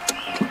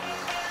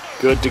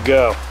 Good to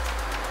go.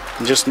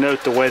 And just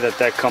note the way that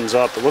that comes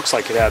up. It looks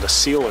like it had a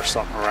seal or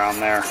something around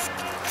there.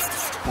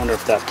 Wonder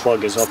if that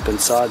plug is up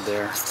inside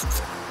there. It's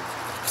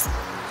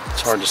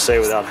hard to say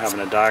without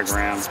having a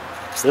diagram.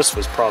 This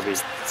was probably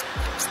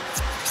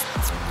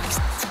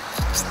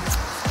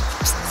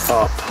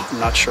up. I'm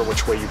not sure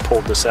which way you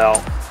pulled this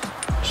out.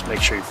 Just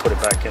make sure you put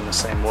it back in the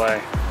same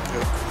way.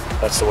 Yep.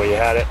 That's the way you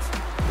had it?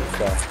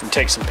 Okay. And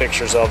take some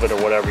pictures of it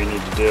or whatever you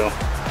need to do.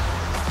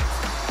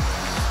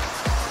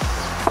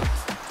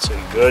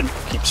 Good.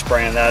 Keep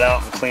spraying that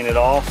out and clean it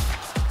off.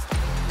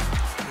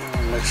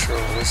 Yeah, make sure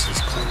all this is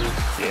clean.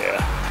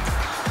 Yeah.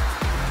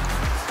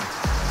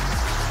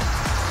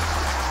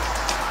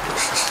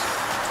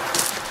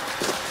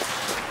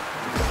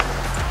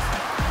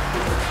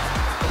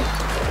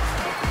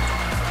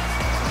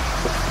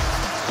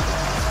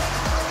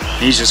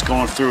 He's just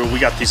going through. We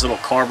got these little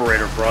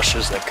carburetor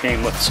brushes that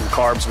came with some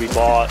carbs we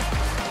bought.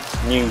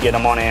 And you can get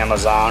them on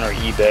Amazon or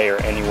eBay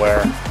or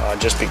anywhere.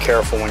 Just be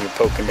careful when you're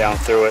poking down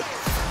through it.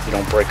 You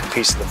don't break a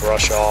piece of the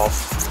brush off.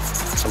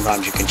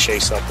 Sometimes you can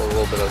chase up a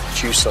little bit of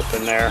juice up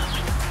in there.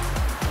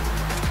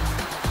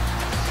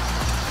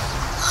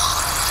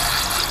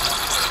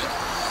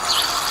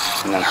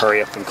 And then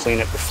hurry up and clean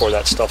it before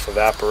that stuff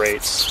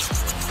evaporates.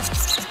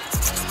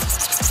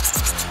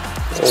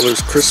 All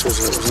those crystals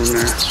that was in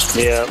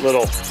there. Yeah,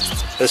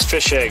 those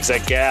fish eggs,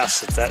 that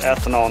gas, that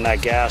ethanol and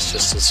that gas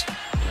just is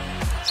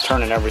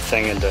turning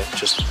everything into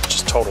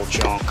just total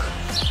junk.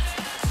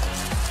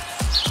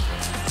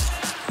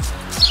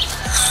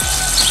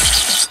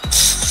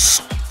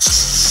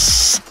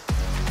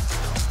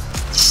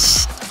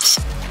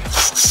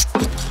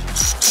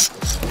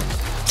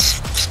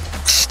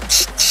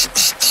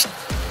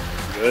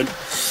 Good? I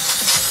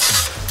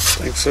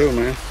think so,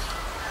 man.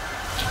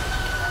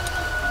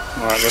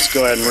 Alright, let's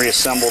go ahead and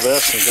reassemble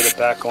this and get it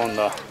back on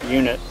the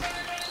unit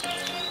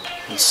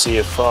and see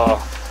if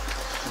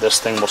this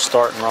thing will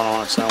start and run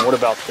on its own. What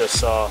about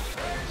this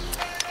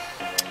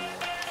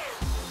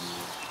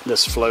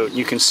this float?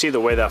 You can see the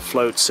way that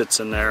float sits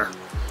in there.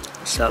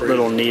 That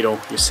little needle.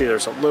 You see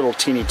there's a little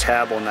teeny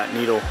tab on that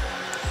needle.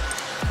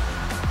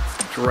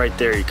 It's right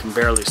there, you can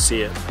barely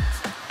see it.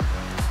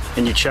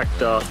 And you check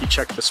the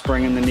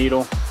spring in the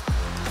needle.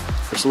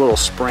 There's a little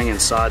spring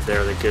inside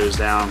there that goes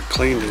down.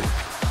 Cleaned it.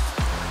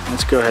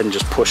 Let's go ahead and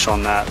just push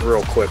on that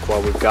real quick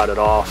while we've got it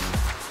off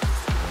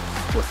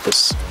with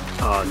this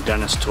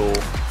dentist tool.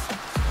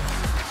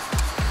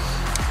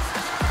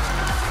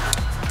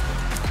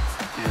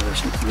 And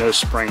there's no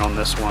spring on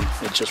this one.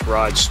 It just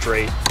rides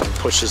straight and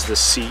pushes the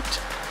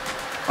seat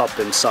up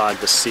inside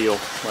the seal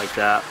like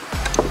that.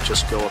 It'll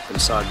just go up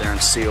inside there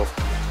and seal.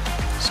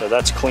 So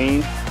that's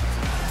clean.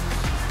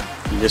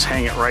 You just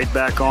hang it right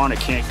back on. It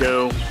can't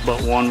go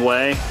but one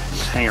way.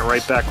 Just hang it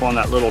right back on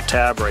that little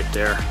tab right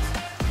there.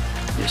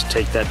 You just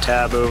take that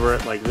tab over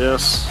it like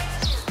this.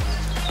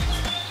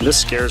 And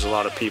this scares a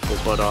lot of people,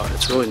 but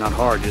it's really not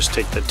hard. You just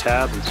take the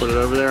tab and put it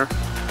over there.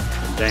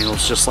 It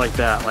dangles just like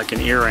that, like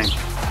an earring.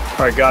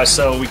 All right, guys,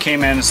 so we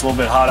came in. It's a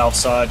little bit hot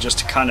outside just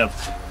to kind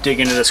of dig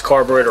into this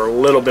carburetor a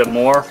little bit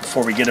more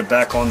before we get it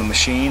back on the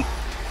machine.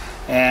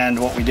 And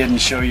what we didn't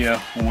show you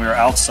when we were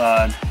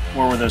outside,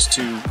 where were those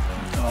two?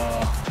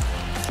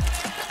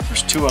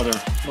 There's two other,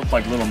 look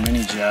like little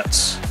mini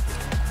jets.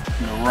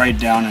 Right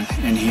down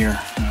in here.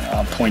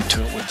 I'll point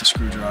to it with the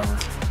screwdriver.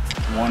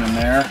 One in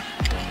there,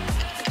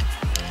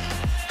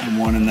 and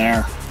one in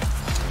there.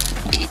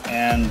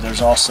 And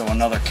there's also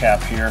another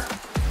cap here.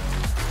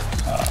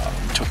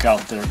 We took out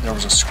there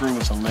was a screw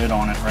with a lid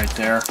on it right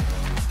there.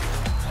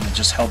 And it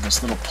just held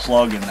this little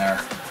plug in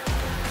there.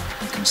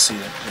 You can see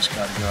it just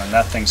got to go. And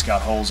that thing's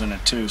got holes in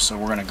it too. So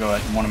we're going to go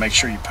ahead and want to make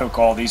sure you poke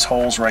all these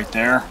holes right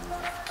there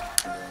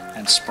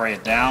and spray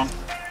it down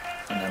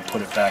and then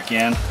put it back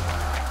in.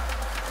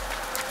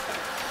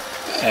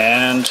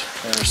 And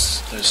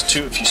there's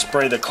two. If you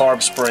spray the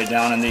carb spray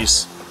down in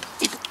these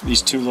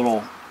two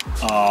little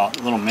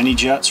mini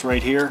jets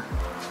right here,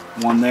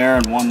 one there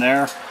and one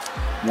there.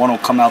 One will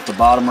come out the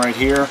bottom right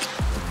here,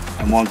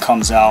 and one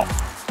comes out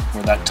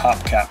where that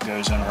top cap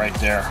goes in right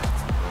there.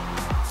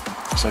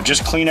 So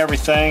just clean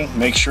everything.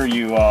 Make sure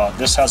you.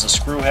 This has a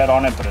screw head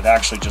on it, but it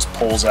actually just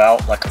pulls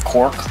out like a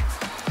cork.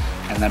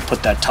 and then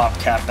put that top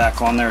cap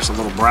back on there. There's a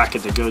little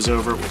bracket that goes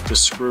over it with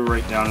this screw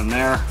right down in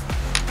there.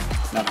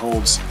 That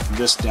holds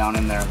this down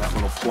in there, that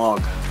little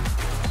plug.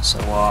 So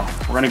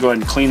we're gonna go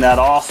ahead and clean that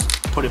off,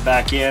 put it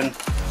back in.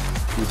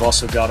 We've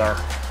also got our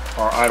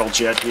idle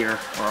jet here,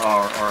 or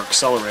our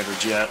accelerator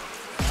jet.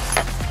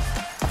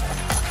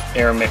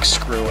 Air mix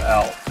screw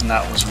out, and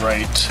that was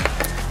right,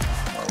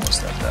 where was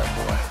that bad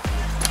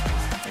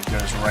boy? It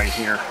goes right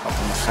here, up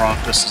in the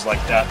front. This is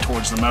like that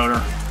towards the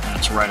motor, and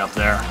it's right up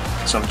there.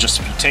 So just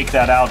if you take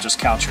that out, just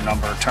count your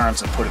number of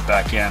turns and put it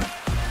back in.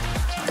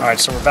 All right,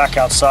 so we're back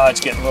outside. It's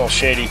getting a little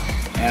shady,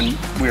 and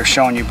we were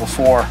showing you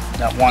before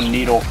that one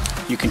needle.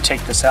 You can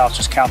take this out,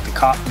 just count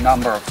the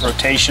number of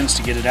rotations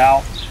to get it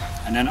out,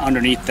 and then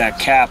underneath that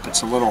cap,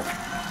 it's a little,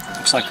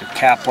 looks like a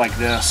cap like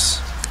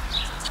this.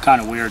 It's kind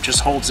of weird.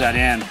 Just holds that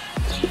in,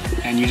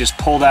 and you just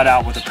pull that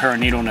out with a pair of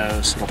needle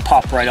nose. It'll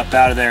pop right up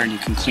out of there, and you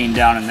can clean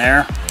down in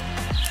there,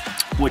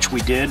 which we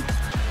did.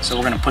 So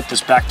we're going to put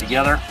this back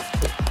together,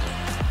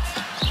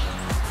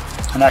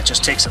 and that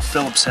just takes a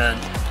Phillips head.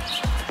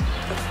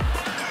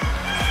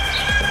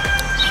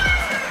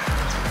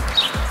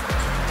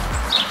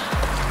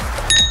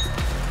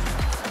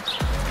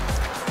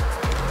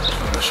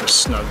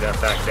 Just snug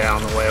that back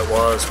down the way it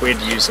was. We had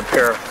to use a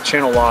pair of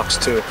channel locks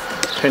to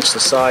pinch the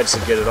sides to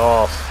get it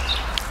off.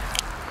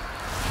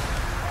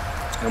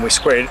 And we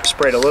sprayed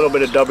a little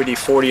bit of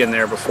WD-40 in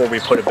there before we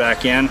put it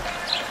back in.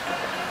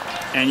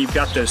 And you've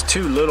got those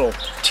two little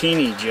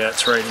teeny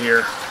jets right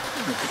here.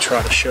 I could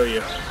try to show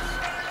you.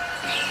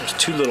 There's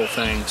two little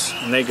things,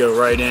 and they go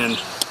right in.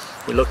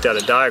 We looked at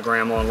a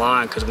diagram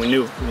online because we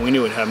knew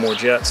it had more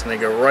jets, and they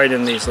go right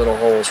in these little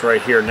holes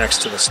right here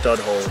next to the stud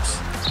holes.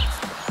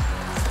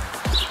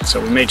 So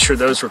we made sure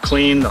those were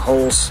clean, the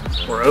holes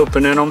were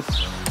open in them,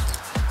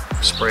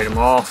 sprayed them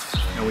off,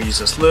 and we used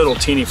this little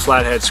teeny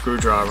flathead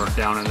screwdriver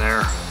down in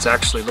there. It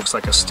actually looks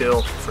like a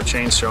still for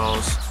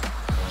chainsaws,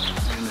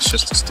 and it's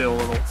just a still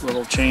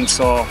little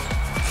chainsaw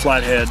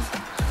flathead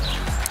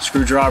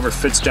screwdriver.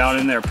 Fits down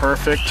in there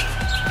perfect.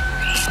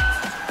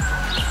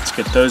 Let's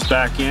get those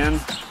back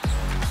in.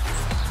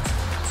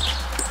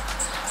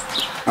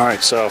 All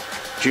right, so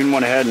June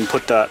went ahead and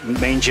put the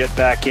main jet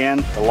back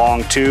in, the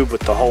long tube with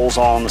the holes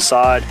all on the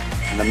side,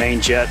 and the main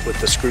jet with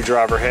the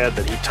screwdriver head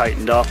that he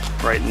tightened up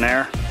right in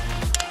there.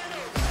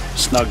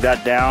 Snug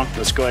that down.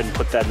 Let's go ahead and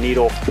put that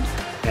needle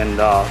and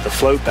the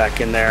float back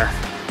in there.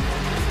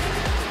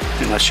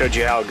 And I showed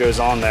you how it goes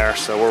on there,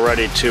 so we're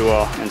ready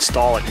to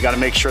install it. You got to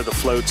make sure the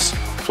float's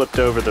flipped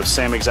over the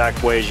same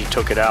exact way as you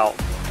took it out.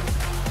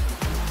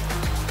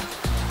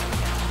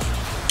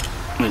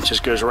 And it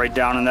just goes right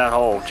down in that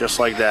hole, just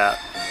like that.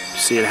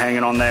 See it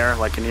hanging on there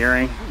like an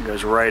earring? It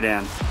goes right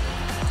in.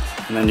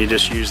 And then you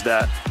just use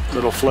that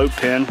little float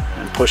pin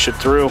and push it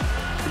through.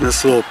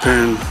 This little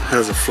pin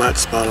has a flat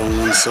spot on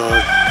one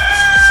side,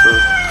 so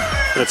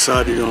that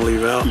side you're gonna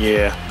leave out?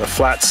 Yeah, the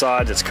flat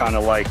side, it's kind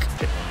of like,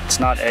 it's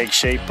not egg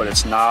shaped, but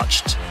it's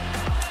notched.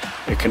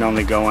 It can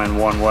only go in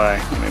one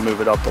way. Let me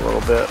move it up a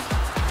little bit.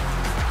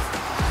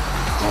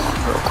 Hold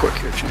on real quick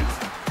here, June.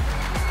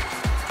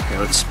 Okay,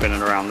 let's spin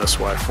it around this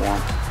way for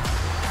him.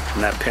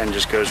 And that pin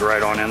just goes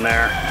right on in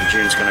there, and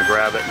June's gonna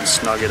grab it and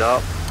snug it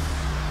up.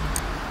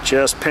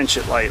 Just pinch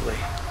it lightly.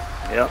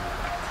 Yep.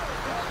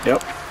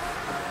 Yep.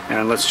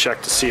 And let's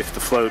check to see if the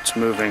float's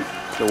moving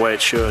the way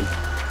it should.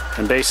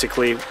 And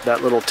basically,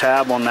 that little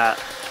tab on that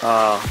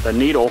the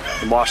needle,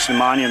 the Washington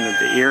Monument,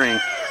 the earring,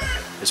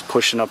 is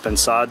pushing up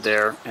inside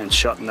there and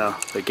shutting the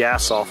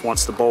gas off.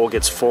 Once the bowl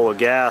gets full of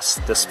gas,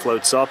 this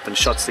floats up and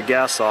shuts the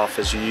gas off.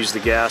 As you use the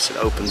gas, it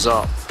opens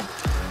up.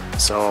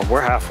 So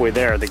we're halfway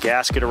there. The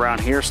gasket around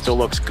here still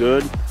looks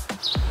good.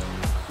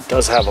 It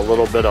does have a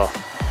little bit of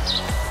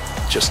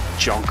just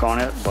junk on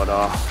it, but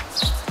I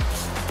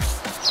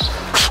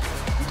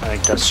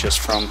think that's just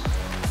from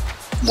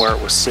where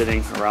it was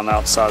sitting around the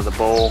outside of the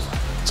bowl.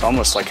 It's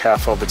almost like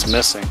half of it's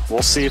missing.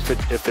 We'll see if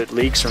it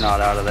leaks or not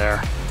out of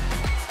there.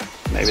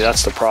 Maybe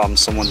that's the problem.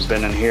 Someone's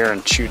been in here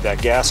and chewed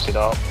that gasket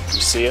up.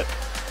 You see it?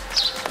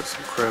 Put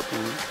some crap on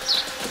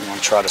it. You want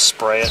to try to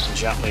spray it and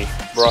gently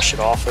brush it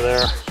off of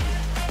there.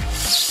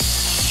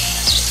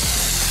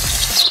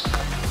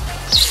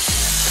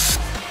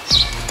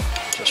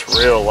 Just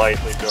real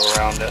lightly go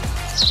around it.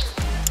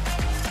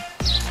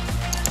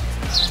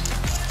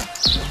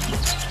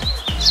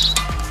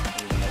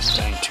 Even this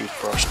dang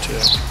toothbrush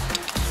too.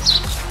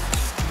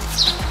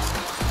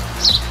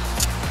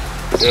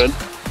 Good.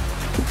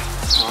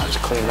 Alright,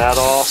 just clean that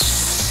off.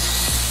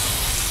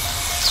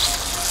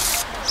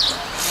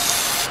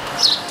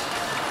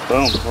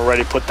 Boom, we're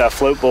ready to put that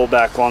float bowl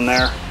back on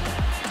there.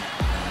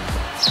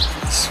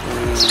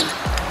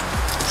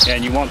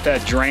 And you want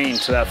that drain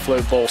to that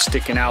float bowl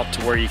sticking out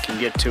to where you can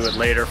get to it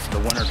later for the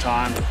winter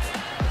time.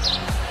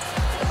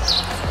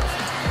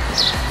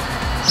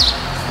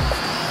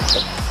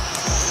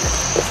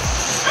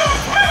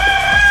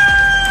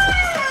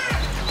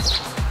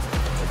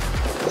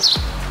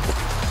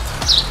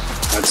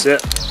 That's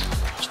it.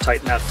 Just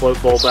tighten that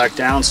float bowl back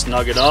down,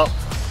 snug it up,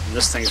 and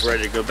this thing's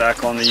ready to go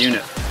back on the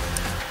unit.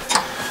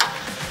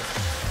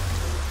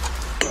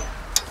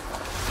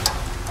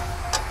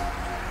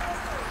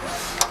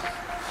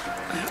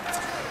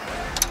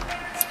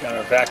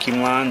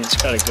 vacuum line.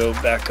 It's got to go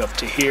back up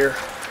to here.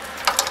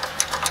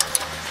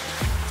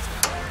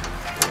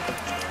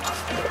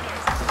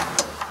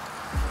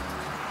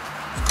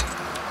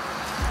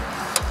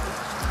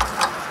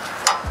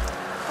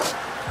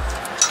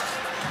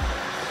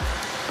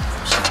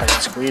 It's a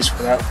tight squeeze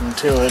for that one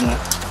too, isn't it?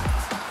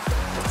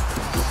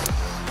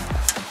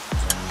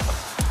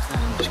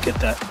 And just get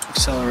that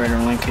accelerator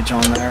linkage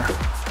on there.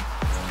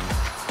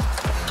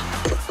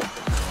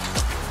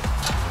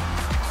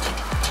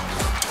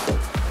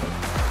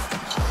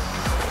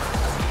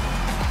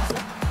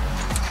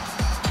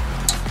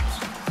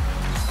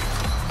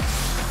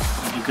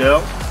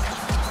 Go.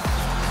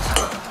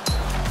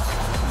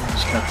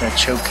 Just got that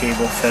choke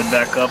cable fed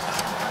back up,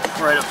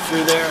 right up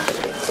through there.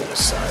 To the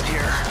side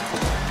here.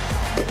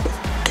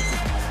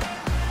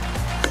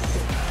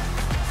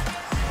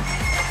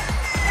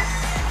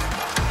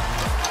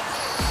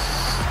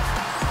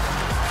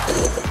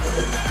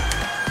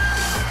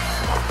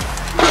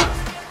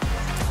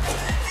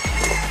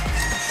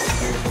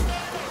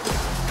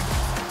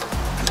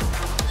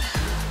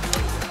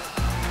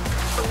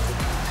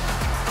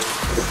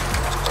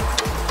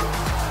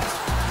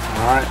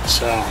 Alright,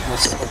 so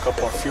let's hook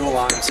up our fuel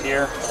lines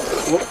here.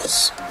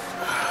 Whoops.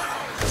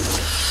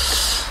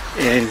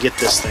 And get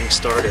this thing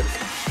started.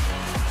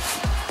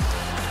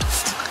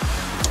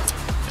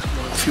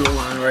 Fuel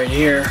line right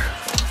here.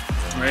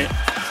 Right.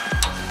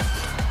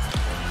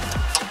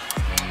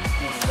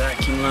 One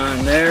vacuum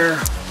line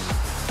there.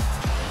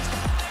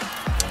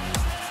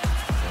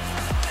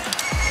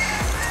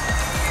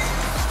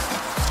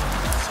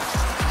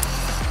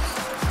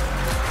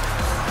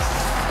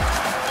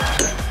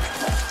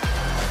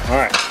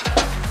 Alright,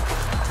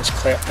 let's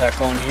clamp back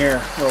on here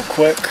real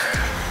quick.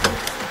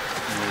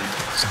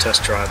 Let's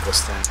test drive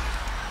this thing.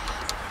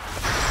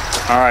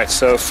 Alright,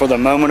 so for the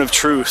moment of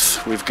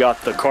truth, we've got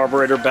the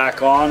carburetor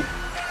back on.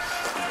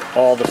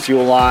 All the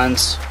fuel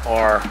lines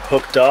are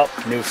hooked up.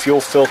 New fuel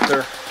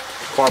filter,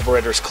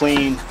 carburetor's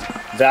clean.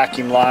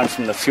 Vacuum line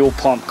from the fuel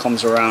pump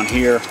comes around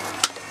here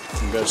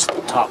and goes to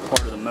the top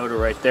part of the motor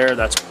right there.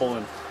 That's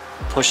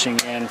pushing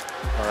in,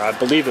 or I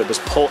believe it was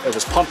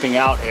pumping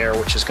out air,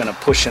 which is going to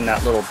push in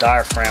that little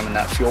diaphragm in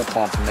that fuel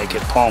pump and make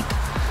it pump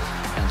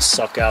and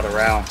suck out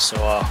around.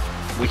 So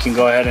we can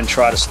go ahead and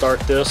try to start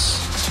this,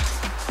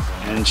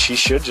 and she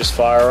should just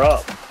fire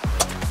up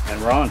and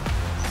run.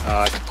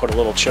 I can put a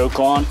little choke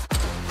on.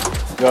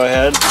 Go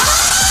ahead.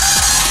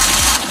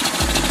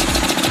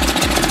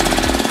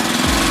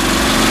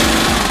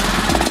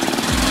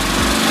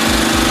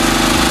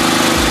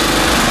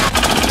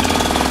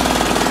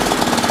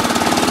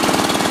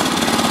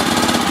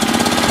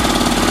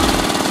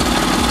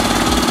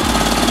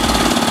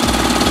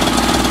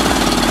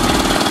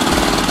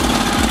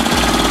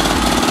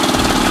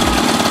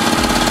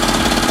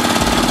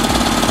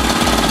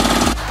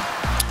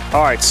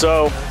 Alright,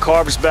 so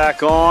carb's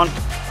back on.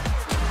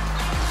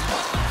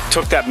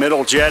 Took that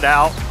middle jet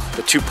out,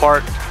 the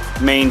two-part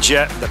main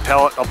jet, the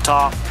pellet up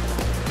top,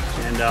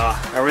 and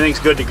everything's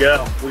good to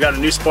go. We got a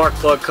new spark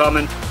plug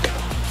coming,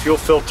 fuel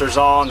filter's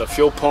on, the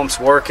fuel pump's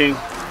working,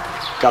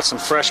 got some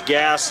fresh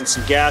gas and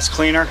some gas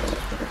cleaner,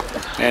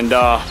 and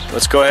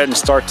let's go ahead and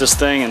start this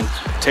thing and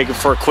take it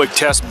for a quick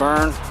test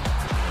burn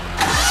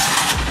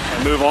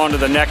and move on to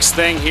the next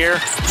thing here.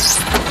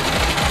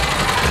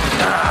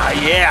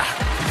 Yeah.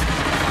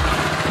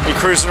 Be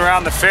cruising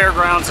around the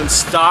fairgrounds in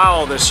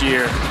style this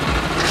year.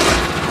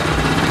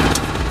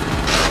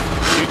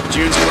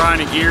 June's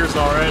grinding gears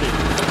already.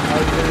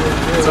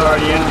 It's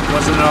already in.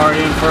 Wasn't it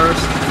already in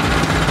first?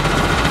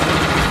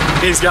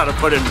 He's got to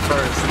put it in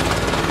first.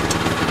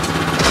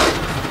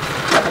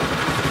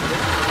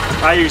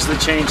 I usually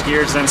change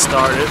gears then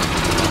start it.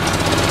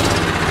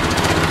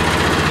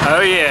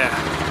 Oh yeah.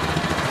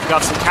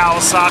 Got some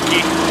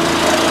Kawasaki.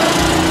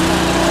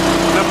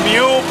 The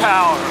Mule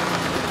power.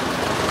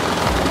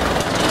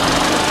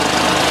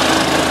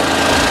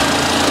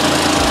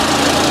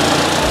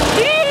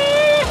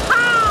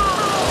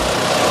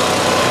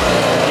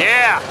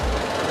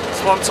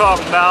 That's what I'm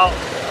talking about.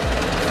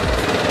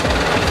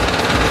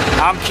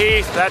 I'm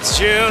Keith, that's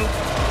June.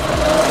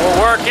 We're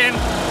working,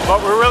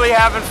 but we're really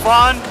having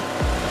fun.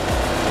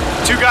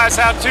 Two guys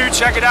have to,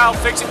 check it out,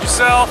 fix it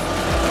yourself.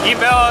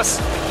 Email us,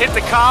 hit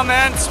the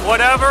comments,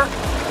 whatever.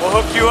 We'll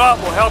hook you up,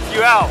 we'll help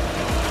you out.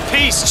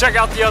 Peace, check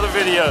out the other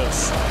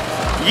videos.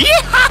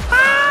 Yeah!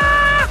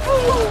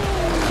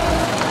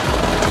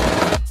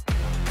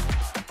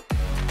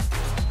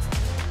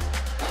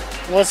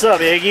 What's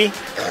up, Iggy?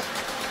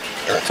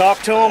 Talk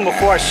to him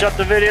before I shut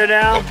the video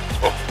down.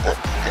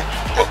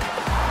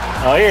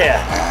 Oh yeah.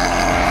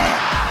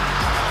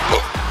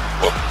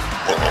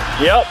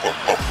 Yep.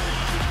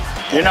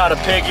 You're not a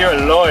pig, you're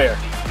a lawyer.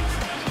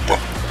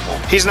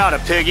 He's not a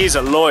pig, he's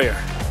a lawyer.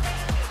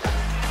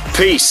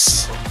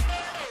 Peace.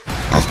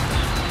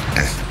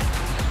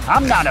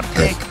 I'm not a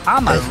pig,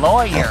 I'm a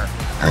lawyer.